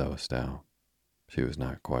 though stout, she was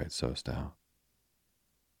not quite so stout.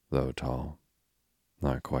 Though tall,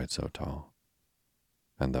 not quite so tall.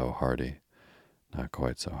 And though hardy, not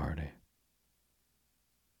quite so hardy.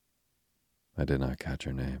 I did not catch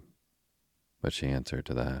her name, but she answered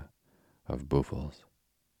to that of Buffels.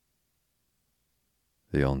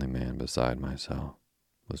 The only man beside myself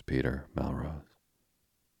was Peter Melrose.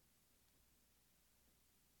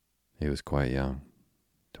 He was quite young,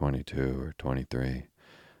 22 or 23,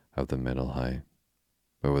 of the middle height,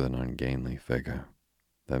 but with an ungainly figure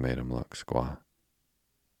that made him look squat.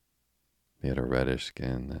 He had a reddish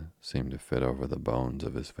skin that seemed to fit over the bones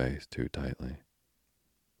of his face too tightly,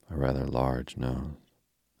 a rather large nose,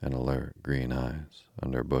 and alert green eyes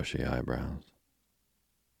under bushy eyebrows.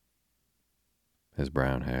 His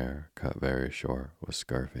brown hair, cut very short, was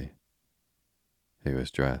scurfy. He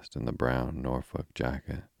was dressed in the brown Norfolk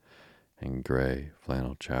jacket and gray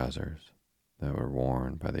flannel trousers that were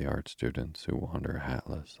worn by the art students who wander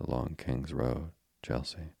hatless along King's Road,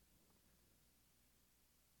 Chelsea.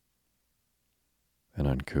 An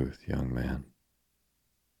uncouth young man,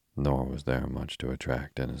 nor was there much to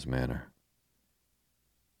attract in his manner.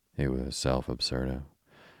 He was self-absorbed,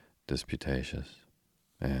 disputatious,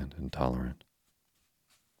 and intolerant.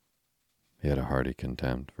 He had a hearty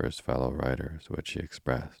contempt for his fellow writers, which he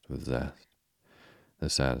expressed with zest. The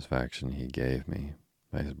satisfaction he gave me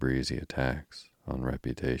by his breezy attacks on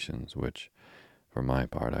reputations which, for my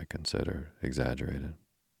part, I considered exaggerated,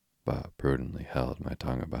 but prudently held my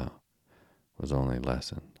tongue about, was only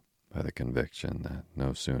lessened by the conviction that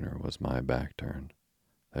no sooner was my back turned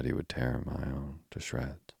that he would tear my own to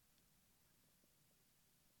shreds.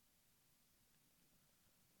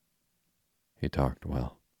 He talked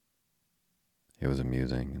well. He was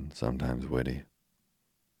amusing and sometimes witty.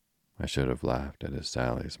 I should have laughed at his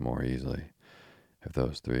sallies more easily if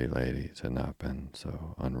those three ladies had not been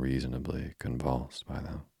so unreasonably convulsed by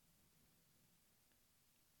them.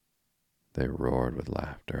 They roared with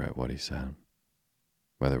laughter at what he said,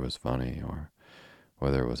 whether it was funny or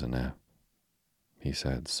whether it was inept. He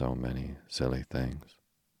said so many silly things,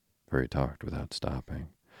 for he talked without stopping,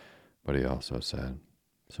 but he also said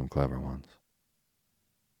some clever ones.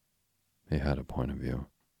 He had a point of view,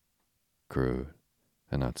 crude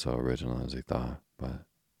and not so original as he thought, but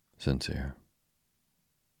sincere.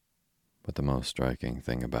 But the most striking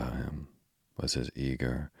thing about him was his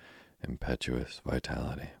eager, impetuous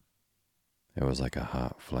vitality. It was like a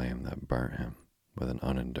hot flame that burnt him with an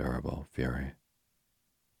unendurable fury.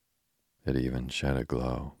 It even shed a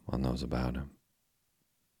glow on those about him.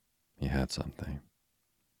 He had something,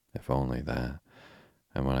 if only that,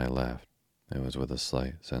 and when I left, it was with a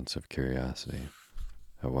slight sense of curiosity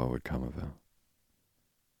at what would come of it.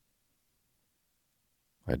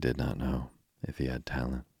 I did not know if he had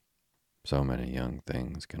talent. So many young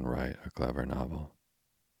things can write a clever novel.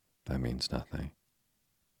 That means nothing.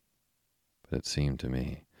 But it seemed to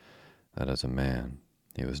me that as a man,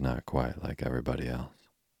 he was not quite like everybody else.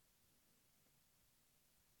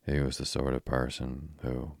 He was the sort of person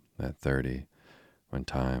who, at 30, when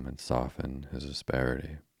time had softened his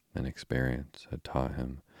asperity and experience had taught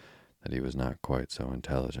him that he was not quite so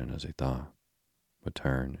intelligent as he thought, would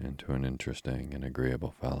turn into an interesting and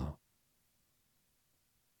agreeable fellow.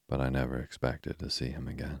 But I never expected to see him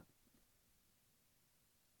again.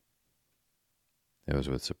 It was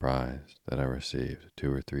with surprise that I received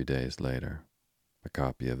 2 or 3 days later a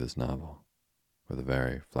copy of his novel with a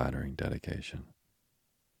very flattering dedication.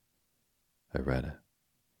 I read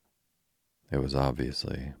it. It was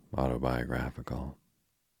obviously autobiographical.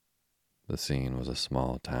 The scene was a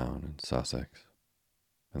small town in Sussex,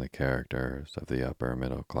 and the characters of the upper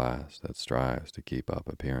middle class that strives to keep up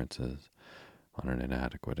appearances on an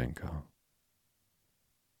inadequate income.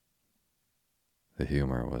 The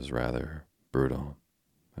humor was rather brutal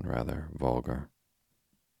and rather vulgar.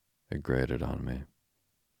 It grated on me,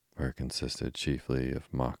 for it consisted chiefly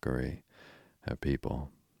of mockery at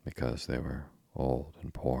people because they were old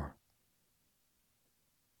and poor.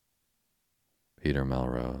 Peter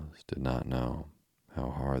Melrose did not know how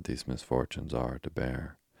hard these misfortunes are to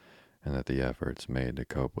bear, and that the efforts made to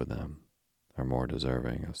cope with them are more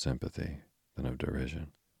deserving of sympathy than of derision.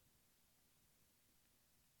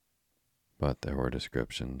 But there were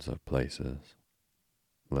descriptions of places,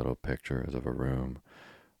 little pictures of a room,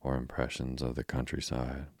 or impressions of the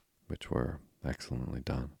countryside, which were excellently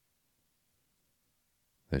done.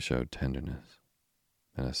 They showed tenderness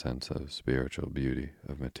and a sense of spiritual beauty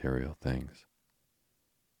of material things.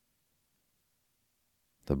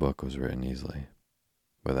 The book was written easily,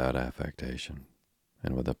 without affectation,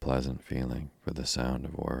 and with a pleasant feeling for the sound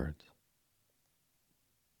of words.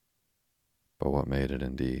 But what made it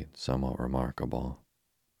indeed somewhat remarkable,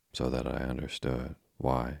 so that I understood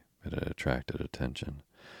why it had attracted attention,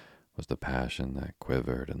 was the passion that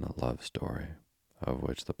quivered in the love story of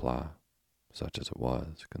which the plot, such as it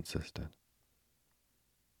was, consisted.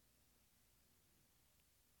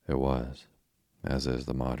 It was, as is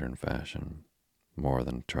the modern fashion, more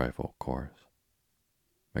than a trifle coarse.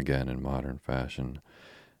 Again, in modern fashion,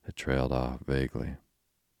 it trailed off vaguely,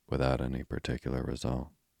 without any particular result,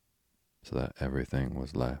 so that everything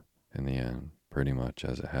was left, in the end, pretty much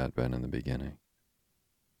as it had been in the beginning.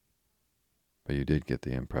 But you did get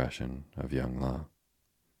the impression of young love,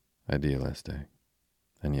 idealistic,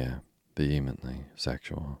 and yet vehemently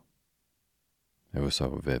sexual. It was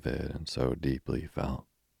so vivid and so deeply felt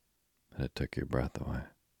that it took your breath away.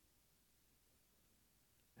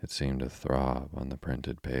 It seemed to throb on the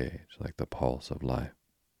printed page like the pulse of life.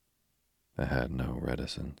 It had no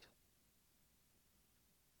reticence.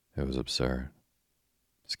 It was absurd,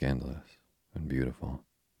 scandalous, and beautiful.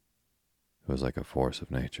 It was like a force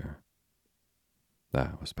of nature.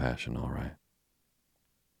 That was passion, all right.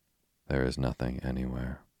 There is nothing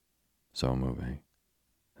anywhere so moving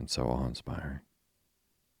and so awe-inspiring.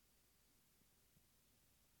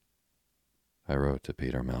 I wrote to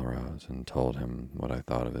Peter Melrose and told him what I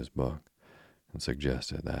thought of his book and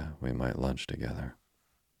suggested that we might lunch together.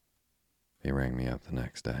 He rang me up the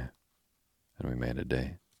next day, and we made a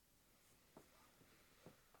date.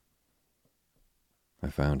 I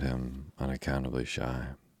found him unaccountably shy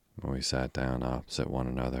when we sat down opposite one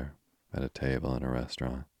another at a table in a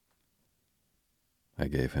restaurant. I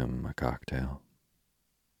gave him a cocktail.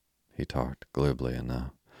 He talked glibly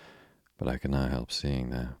enough, but I could not help seeing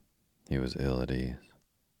that he was ill at ease.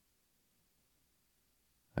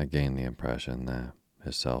 I gained the impression that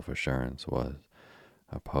his self-assurance was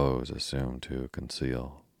a pose assumed to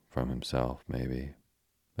conceal from himself maybe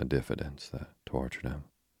a diffidence that tortured him.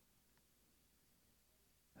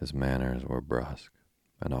 His manners were brusque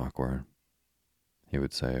and awkward. He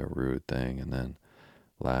would say a rude thing and then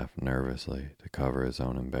laugh nervously to cover his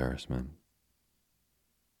own embarrassment.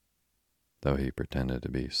 Though he pretended to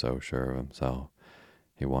be so sure of himself,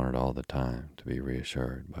 he wanted all the time to be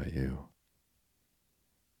reassured by you,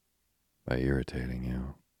 by irritating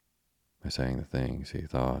you, by saying the things he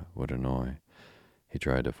thought would annoy. He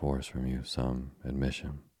tried to force from you some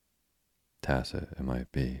admission, tacit it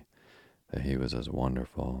might be, that he was as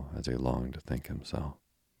wonderful as he longed to think himself.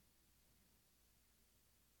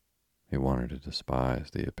 He wanted to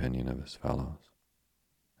despise the opinion of his fellows,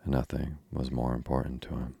 and nothing was more important to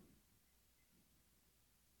him.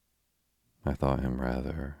 I thought him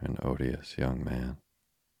rather an odious young man,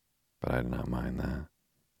 but I did not mind that.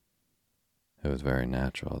 It was very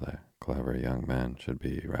natural that clever young men should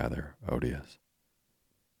be rather odious.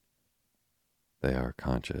 They are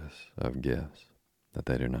conscious of gifts that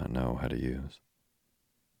they do not know how to use.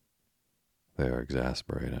 They are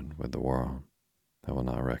exasperated with the world that will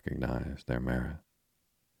not recognize their merit.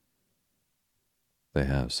 They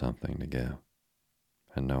have something to give,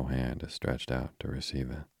 and no hand is stretched out to receive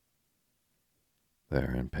it. They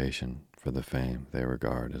are impatient for the fame they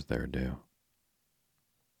regard as their due.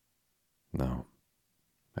 No,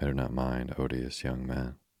 I do not mind odious young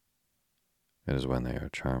men. It is when they are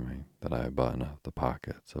charming that I button up the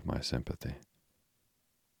pockets of my sympathy.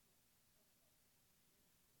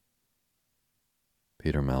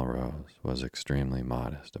 Peter Melrose was extremely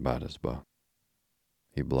modest about his book.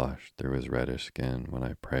 He blushed through his reddish skin when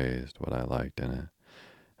I praised what I liked in it,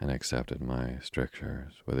 and accepted my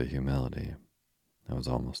strictures with a humility that was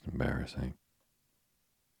almost embarrassing.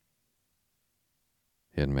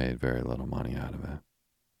 He had made very little money out of it,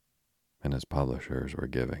 and his publishers were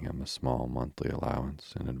giving him a small monthly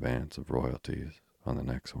allowance in advance of royalties on the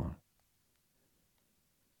next one.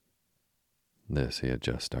 This he had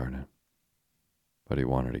just started, but he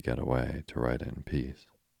wanted to get away to write it in peace,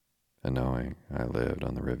 and knowing I lived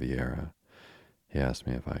on the Riviera, he asked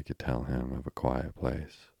me if I could tell him of a quiet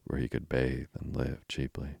place where he could bathe and live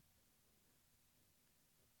cheaply.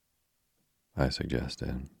 I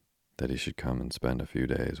suggested that he should come and spend a few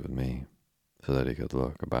days with me so that he could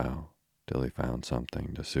look about till he found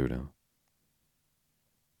something to suit him.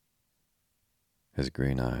 His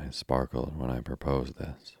green eyes sparkled when I proposed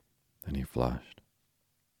this, and he flushed.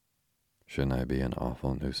 Shouldn't I be an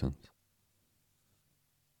awful nuisance?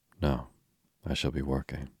 No, I shall be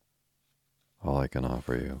working. All I can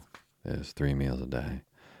offer you is 3 meals a day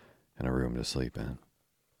and a room to sleep in.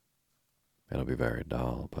 It'll be very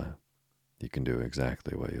dull, but you can do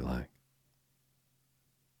exactly what you like.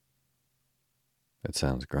 It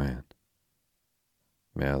sounds grand.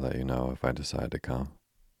 May I let you know if I decide to come?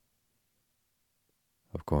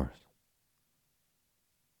 Of course.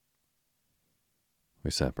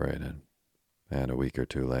 We separated, and a week or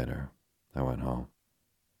two later, I went home.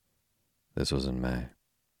 This was in May.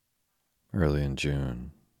 Early in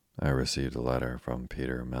June, I received a letter from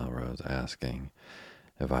Peter Melrose asking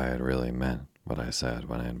if I had really meant what I said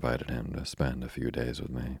when I invited him to spend a few days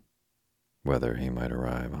with me, whether he might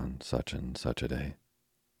arrive on such and such a date.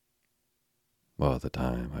 Well, at the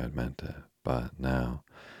time I had meant it, but now,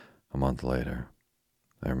 a month later,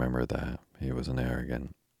 I remembered that he was an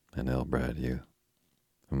arrogant, an ill-bred youth,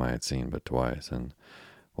 whom I had seen but twice and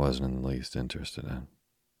wasn't in the least interested in,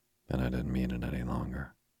 and I didn't mean it any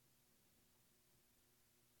longer.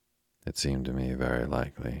 It seemed to me very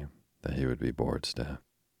likely that he would be bored stiff.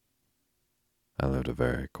 I lived a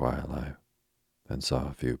very quiet life and saw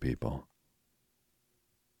a few people,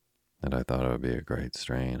 and I thought it would be a great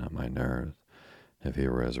strain on my nerves if he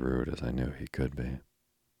were as rude as I knew he could be.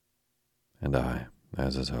 And I,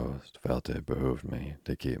 as his host, felt it behooved me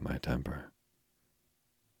to keep my temper.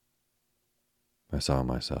 I saw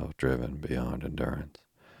myself driven beyond endurance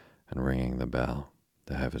and ringing the bell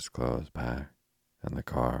to have his clothes packed and the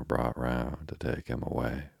car brought round to take him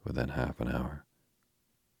away within half an hour.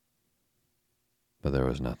 But there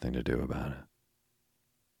was nothing to do about it.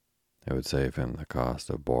 It would save him the cost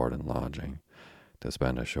of board and lodging to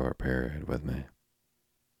spend a short period with me.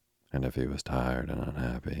 And if he was tired and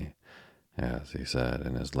unhappy, as he said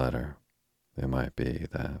in his letter, it might be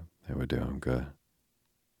that it would do him good.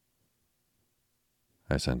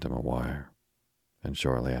 I sent him a wire, and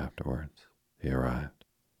shortly afterwards he arrived.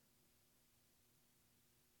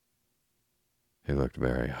 He looked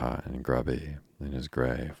very hot and grubby in his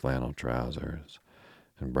gray flannel trousers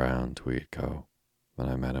and brown tweed coat when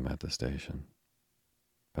I met him at the station.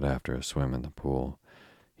 But after a swim in the pool,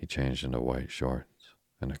 he changed into white shorts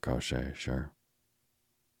and a crochet shirt.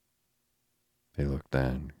 He looked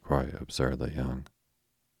then quite absurdly young.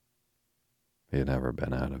 He had never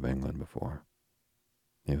been out of England before.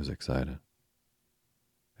 He was excited.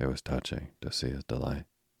 It was touching to see his delight.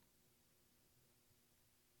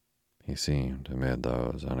 He seemed, amid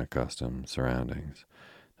those unaccustomed surroundings,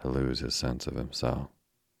 to lose his sense of himself,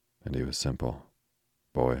 and he was simple,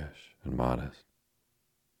 boyish, and modest.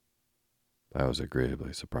 I was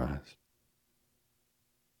agreeably surprised.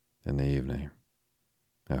 In the evening,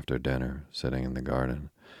 after dinner, sitting in the garden,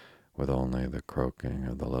 with only the croaking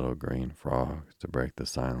of the little green frogs to break the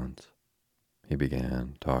silence, he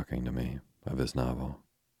began talking to me of his novel.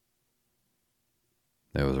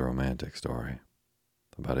 It was a romantic story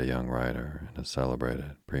about a young writer and a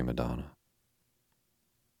celebrated prima donna.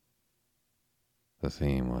 The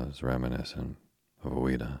theme was reminiscent of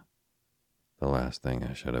Ouida, the last thing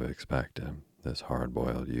I should have expected this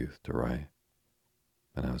hard-boiled youth to write,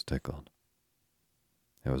 and I was tickled.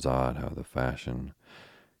 It was odd how the fashion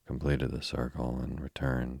completed the circle and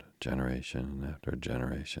returned generation after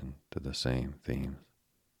generation to the same themes.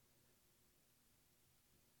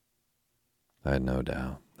 I had no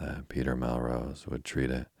doubt that Peter Melrose would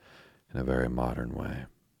treat it in a very modern way,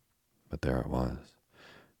 but there it was,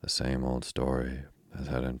 the same old story as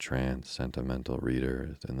had entranced sentimental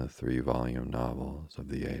readers in the 3-volume novels of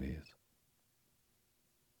the 80s.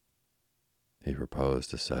 He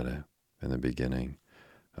proposed to set it in the beginning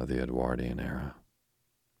of the Edwardian era,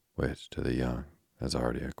 which to the young has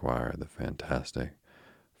already acquired the fantastic,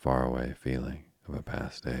 faraway feeling of a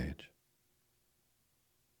past age.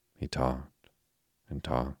 He talked and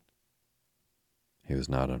talked. He was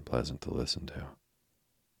not unpleasant to listen to.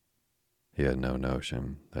 He had no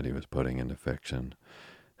notion that he was putting into fiction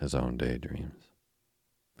his own daydreams,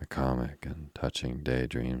 the comic and touching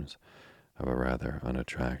daydreams of a rather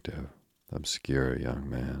unattractive, obscure young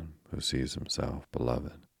man who sees himself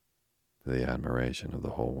beloved to the admiration of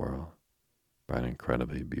the whole world by an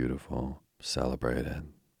incredibly beautiful,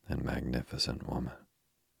 celebrated, and magnificent woman.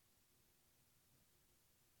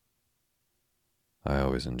 I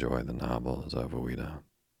always enjoyed the novels of Ouida,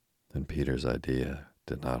 and Peter's idea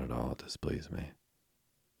did not at all displease me.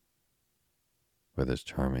 With his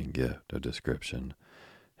charming gift of description,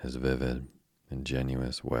 his vivid,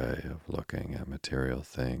 ingenuous way of looking at material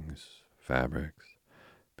things, fabrics,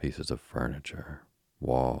 pieces of furniture,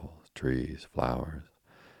 walls, trees, flowers,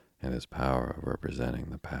 and his power of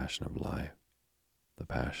representing the passion of life, the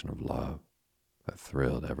passion of love that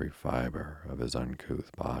thrilled every fiber of his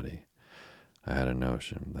uncouth body, I had a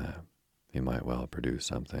notion that he might well produce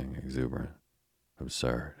something exuberant,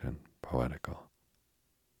 absurd, and poetical.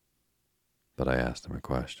 But I asked him a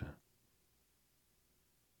question.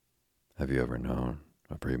 Have you ever known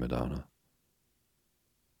a prima donna?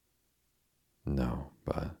 No,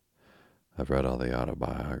 but I've read all the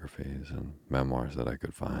autobiographies and memoirs that I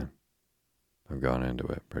could find. I've gone into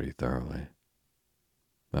it pretty thoroughly.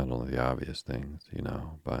 Not only the obvious things,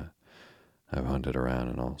 but I've hunted around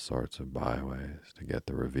in all sorts of byways to get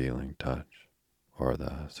the revealing touch or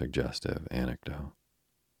the suggestive anecdote.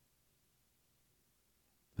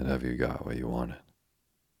 And have you got what you wanted?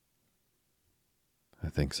 I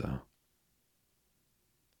think so.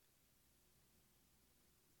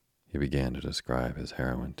 He began to describe his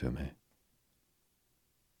heroine to me.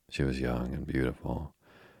 She was young and beautiful,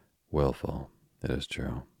 willful, it is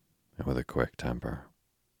true, and with a quick temper,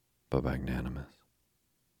 but magnanimous.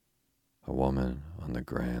 A woman on the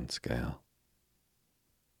grand scale.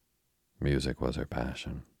 Music was her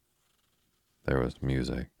passion. There was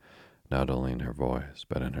music not only in her voice,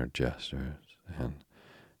 but in her gestures and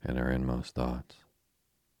in her inmost thoughts.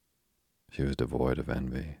 She was devoid of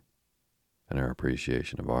envy, and her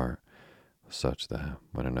appreciation of art was such that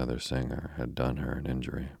when another singer had done her an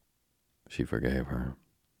injury, she forgave her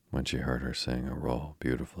when she heard her sing a role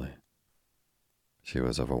beautifully. She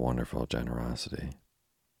was of a wonderful generosity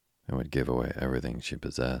and would give away everything she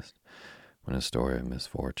possessed when a story of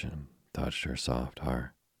misfortune touched her soft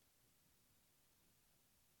heart.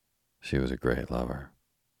 She was a great lover,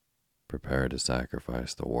 prepared to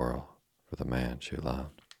sacrifice the world for the man she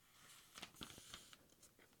loved.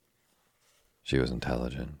 She was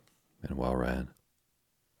intelligent and well-read.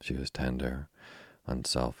 She was tender,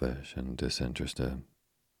 unselfish, and disinterested.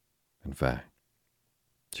 In fact,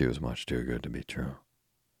 she was much too good to be true.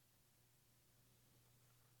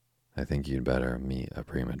 "I think you'd better meet a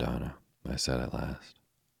prima donna," I said at last.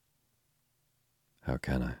 "How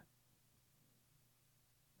can I?"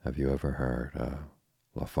 "Have you ever heard of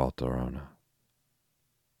La Falterona?"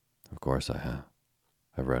 "Of course I have.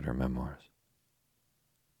 I've read her memoirs."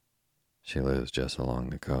 "She lives just along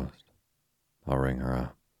the coast. I'll ring her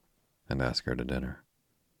up and ask her to dinner."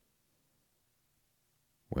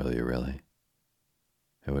 "Will you really?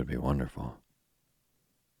 It would be wonderful."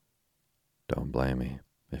 "Don't blame me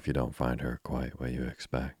if you don't find her quite what you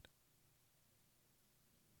expect.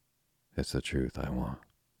 It's the truth I want."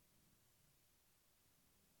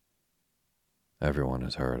 Everyone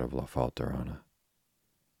has heard of La Falterona.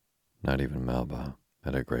 Not even Melba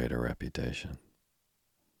had a greater reputation.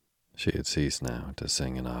 She had ceased now to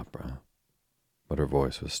sing in opera, but her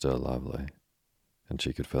voice was still lovely, and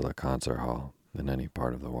she could fill a concert hall in any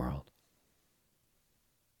part of the world.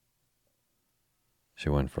 She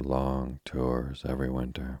went for long tours every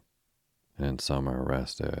winter, and in summer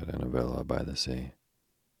rested in a villa by the sea.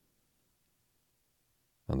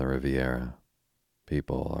 On the Riviera,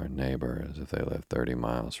 people are neighbors if they live 30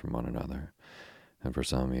 miles from one another, and for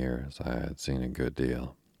some years I had seen a good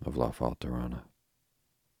deal of La Falterona.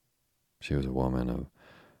 She was a woman of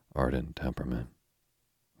ardent temperament,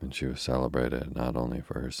 and she was celebrated not only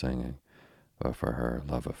for her singing, but for her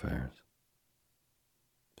love affairs.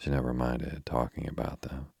 She never minded talking about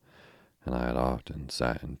them, and I had often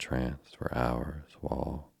sat entranced for hours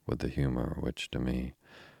while, with the humor which to me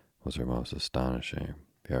was her most astonishing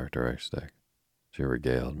characteristic, she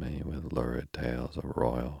regaled me with lurid tales of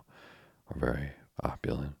royal or very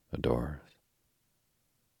opulent adorers.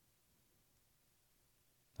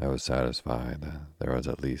 I was satisfied that there was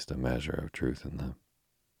at least a measure of truth in them.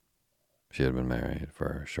 She had been married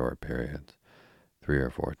for short periods, 3 or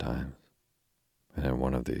 4 times, and in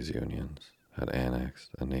one of these unions had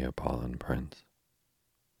annexed a Neapolitan prince.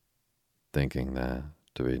 Thinking that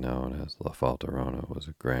to be known as La Falterona was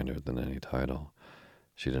grander than any title,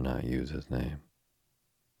 she did not use his name,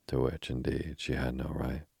 to which indeed she had no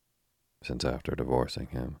right, since after divorcing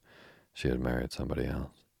him she had married somebody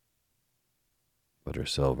else. But her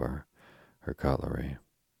silver, her cutlery,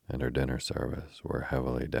 and her dinner service were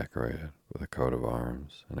heavily decorated with a coat of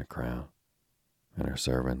arms and a crown, and her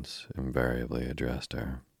servants invariably addressed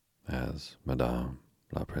her as Madame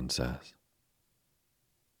la Princesse.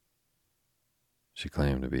 She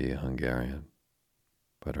claimed to be Hungarian,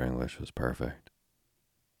 but her English was perfect.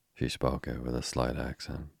 She spoke it with a slight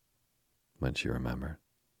accent when she remembered,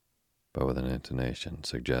 but with an intonation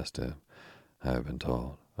suggestive, I have been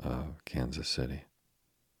told, of Kansas City.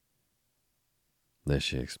 This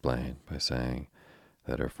she explained by saying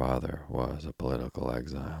that her father was a political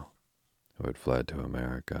exile who had fled to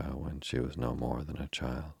America when she was no more than a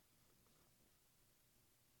child.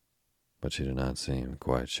 But she did not seem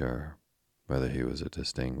quite sure whether he was a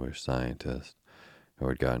distinguished scientist who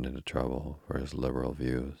had gotten into trouble for his liberal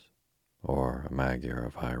views, or a Magyar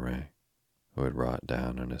of high rank who had brought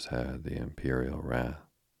down on his head the imperial wrath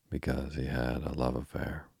because he had a love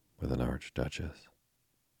affair with an archduchess.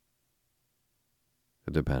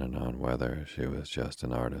 It depended on whether she was just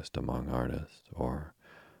an artist among artists or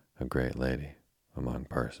a great lady among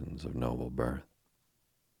persons of noble birth.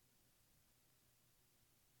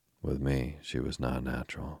 With me, she was not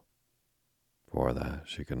natural, for that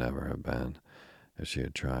she could never have been if she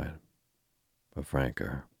had tried, but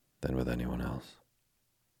franker than with anyone else.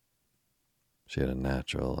 She had a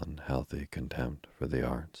natural and healthy contempt for the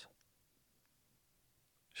arts.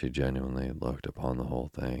 She genuinely looked upon the whole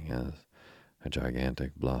thing as a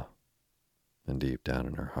gigantic bluff, and deep down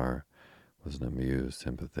in her heart was an amused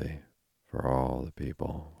sympathy for all the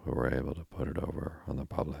people who were able to put it over on the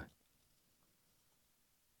public.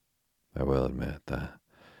 I will admit that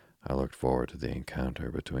I looked forward to the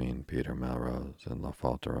encounter between Peter Melrose and La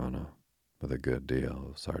Falterona with a good deal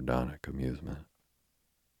of sardonic amusement.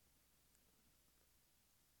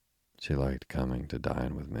 She liked coming to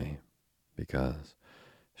dine with me because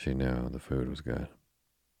she knew the food was good.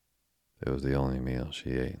 It was the only meal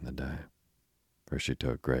she ate in the day, for she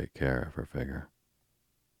took great care of her figure.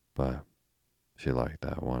 But she liked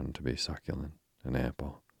that one to be succulent and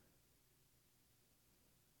ample.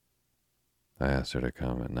 I asked her to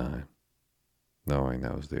come at 9, knowing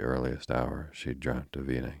that was the earliest hour she'd dreamt of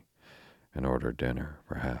eating, and ordered dinner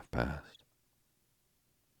for past.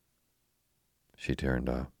 She turned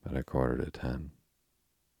up at 9:45.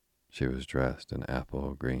 She was dressed in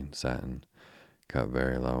apple green satin, cut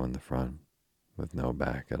very low in the front, with no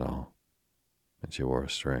back at all, and she wore a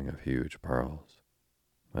string of huge pearls,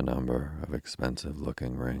 a number of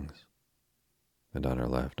expensive-looking rings, and on her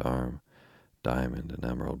left arm, diamond and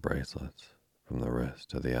emerald bracelets from the wrist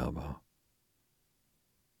to the elbow.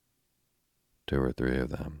 2 or 3 of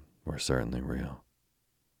them were certainly real.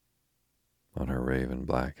 On her raven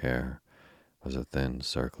black hair was a thin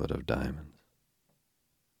circlet of diamonds.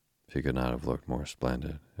 She could not have looked more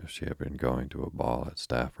splendid if she had been going to a ball at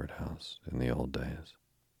Stafford House in the old days.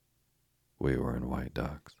 We were in white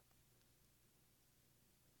ducks.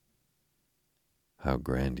 "How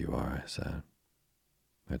grand you are," I said.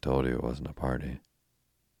 "I told you it wasn't a party."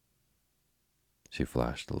 She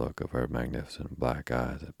flashed the look of her magnificent black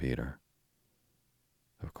eyes at Peter.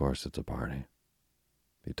 "Of course it's a party.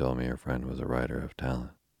 You told me your friend was a writer of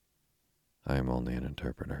talent. I am only an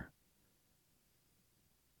interpreter."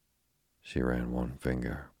 She ran one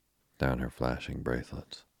finger down her flashing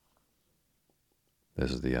bracelets.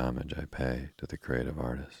 "This is the homage I pay to the creative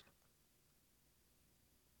artist."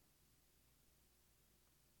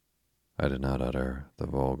 I did not utter the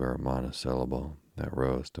vulgar monosyllable that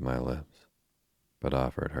rose to my lips, but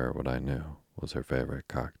offered her what I knew was her favorite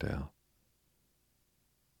cocktail.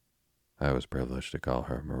 I was privileged to call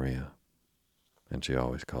her Maria, and she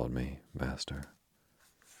always called me Master.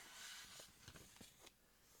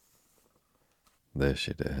 This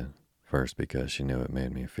she did, first because she knew it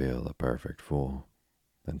made me feel a perfect fool,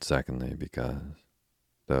 and secondly because,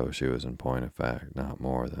 though she was in point of fact not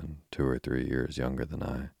more than 2 or 3 years younger than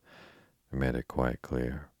I, it made it quite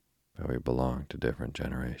clear that we belonged to different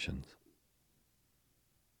generations.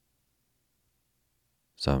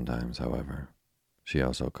 Sometimes, however, she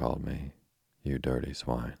also called me, "You dirty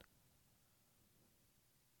swine."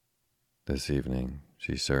 This evening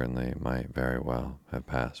she certainly might very well have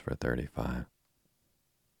passed for 35.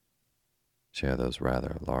 She had those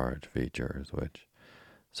rather large features which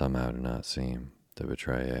somehow do not seem to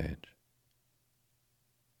betray age.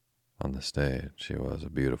 On the stage she was a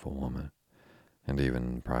beautiful woman, and even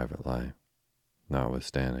in private life,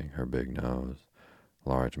 notwithstanding her big nose,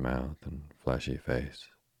 large mouth, and fleshy face,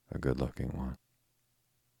 a good-looking one.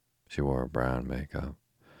 She wore brown makeup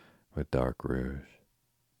with dark rouge,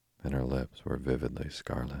 and her lips were vividly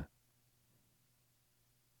scarlet.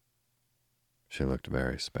 She looked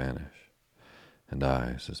very Spanish, and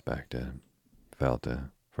I suspected, felt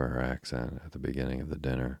it, for her accent at the beginning of the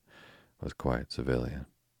dinner was quite civilian.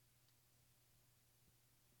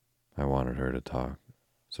 I wanted her to talk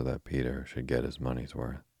so that Peter should get his money's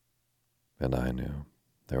worth, and I knew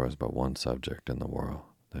there was but one subject in the world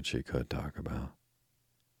that she could talk about.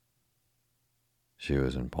 She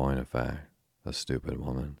was in point of fact a stupid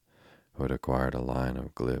woman who had acquired a line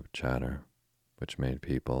of glib chatter which made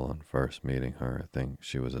people on first meeting her think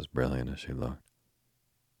she was as brilliant as she looked.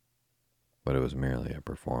 But it was merely a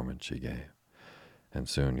performance she gave, and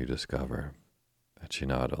soon you discover that she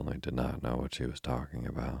not only did not know what she was talking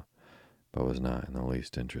about, but was not in the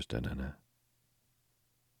least interested in it.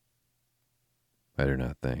 I do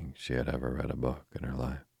not think she had ever read a book in her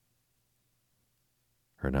life.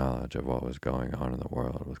 Her knowledge of what was going on in the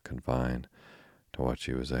world was confined to what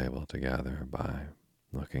she was able to gather by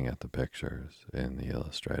looking at the pictures in the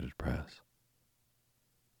illustrated press.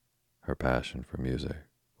 Her passion for music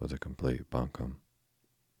was a complete bunkum.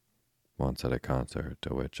 Once at a concert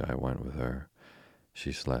to which I went with her,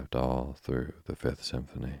 she slept all through the Fifth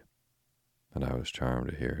Symphony, and I was charmed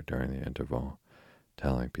to hear during the interval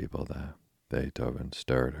telling people that Beethoven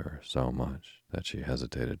stirred her so much that she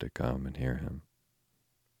hesitated to come and hear him.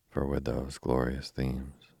 For with those glorious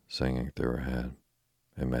themes singing through her head,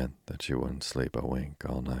 it meant that she wouldn't sleep a wink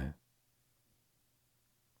all night.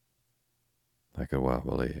 I could well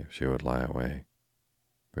believe she would lie awake,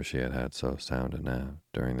 for she had had so sound a nap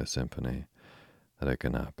during the symphony that it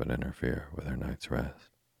could not but interfere with her night's rest.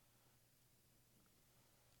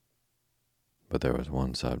 But there was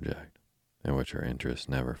one subject in which her interest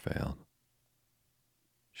never failed.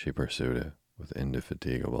 She pursued it with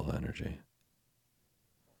indefatigable energy.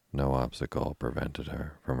 No obstacle prevented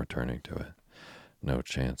her from returning to it. No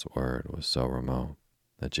chance word was so remote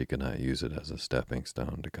that she could not use it as a stepping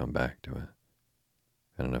stone to come back to it.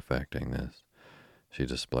 And in effecting this, she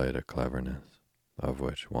displayed a cleverness of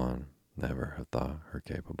which one never had thought her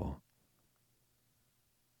capable.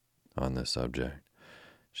 On this subject,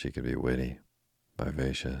 she could be witty,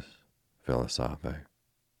 vivacious, philosophic,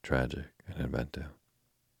 tragic, and inventive.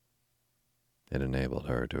 It enabled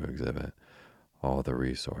her to exhibit all the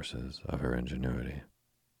resources of her ingenuity.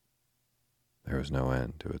 There was no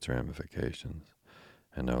end to its ramifications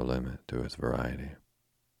and no limit to its variety.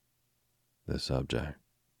 This subject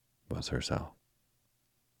was herself.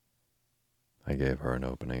 I gave her an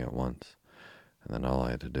opening at once, and then all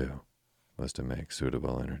I had to do was to make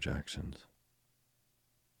suitable interjections.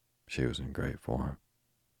 She was in great form.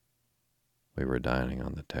 We were dining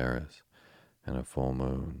on the terrace, and a full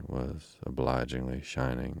moon was obligingly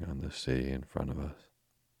shining on the sea in front of us.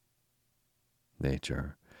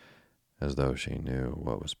 Nature, as though she knew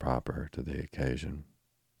what was proper to the occasion,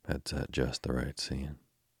 had set just the right scene.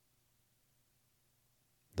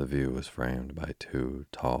 The view was framed by 2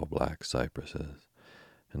 tall black cypresses,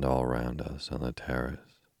 and all round us on the terrace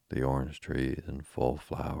the orange trees in full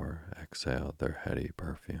flower exhaled their heady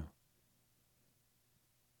perfume.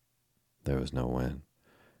 There was no wind,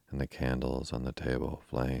 and the candles on the table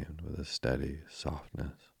flamed with a steady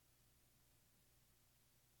softness.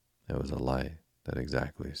 It was a light that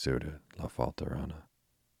exactly suited La Falterana.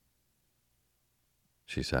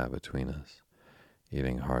 She sat between us,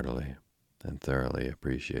 eating heartily and thoroughly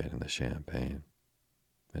appreciating the champagne,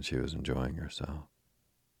 and she was enjoying herself.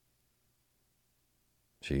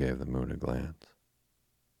 She gave the moon a glance.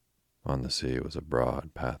 On the sea was a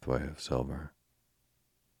broad pathway of silver.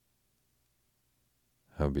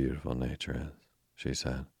 "How beautiful nature is," she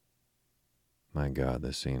said. "My God,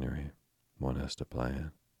 the scenery one has to play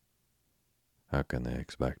in. How can they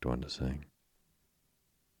expect one to sing?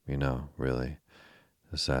 You know, really,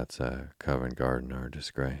 the sets at Covent Garden are a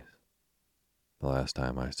disgrace. The last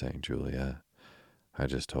time I sang Juliet, I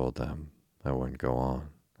just told them I wouldn't go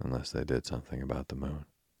on unless they did something about the moon."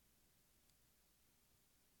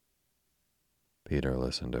 Peter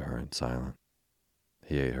listened to her in silence.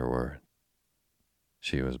 He ate her word.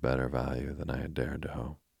 She was better value than I had dared to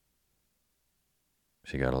hope.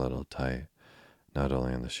 She got a little tight, not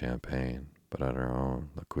only in the champagne, but at her own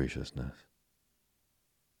loquaciousness.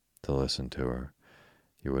 To listen to her,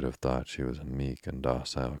 you would have thought she was a meek and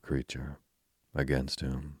docile creature, against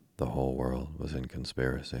whom the whole world was in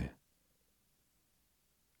conspiracy.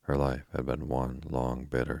 Her life had been one long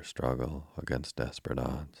bitter struggle against desperate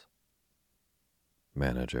odds.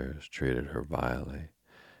 Managers treated her vilely,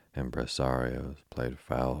 impresarios played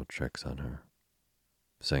foul tricks on her,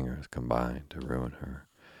 singers combined to ruin her,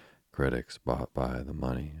 critics bought by the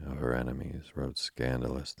money of her enemies wrote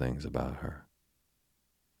scandalous things about her.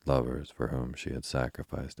 Lovers for whom she had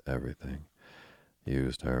sacrificed everything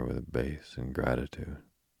used her with base ingratitude.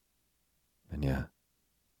 And yet,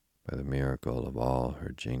 by the miracle of all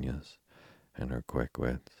her genius and her quick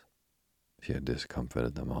wits, she had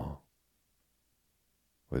discomfited them all.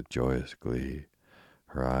 With joyous glee,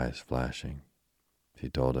 her eyes flashing, she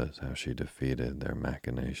told us how she defeated their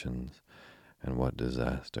machinations and what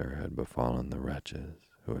disaster had befallen the wretches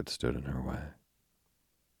who had stood in her way.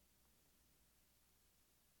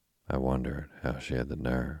 I wondered how she had the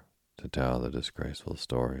nerve to tell the disgraceful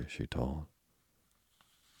story she told,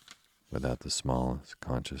 without the smallest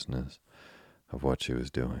consciousness of what she was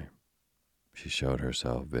doing. She showed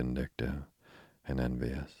herself vindictive and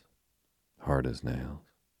envious, hard as nails,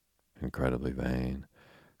 incredibly vain,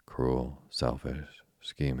 cruel, selfish,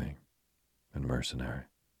 scheming, and mercenary.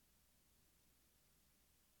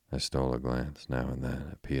 I stole a glance now and then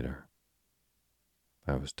at Peter.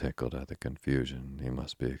 I was tickled at the confusion he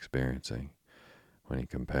must be experiencing when he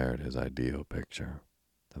compared his ideal picture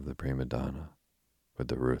of the prima donna with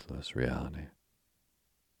the ruthless reality.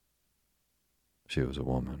 She was a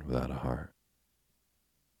woman without a heart.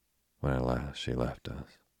 When at last she left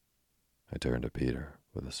us, I turned to Peter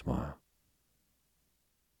with a smile.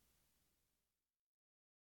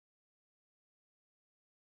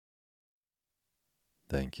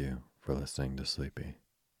 Thank you for listening to Sleepy.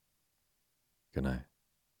 Good night.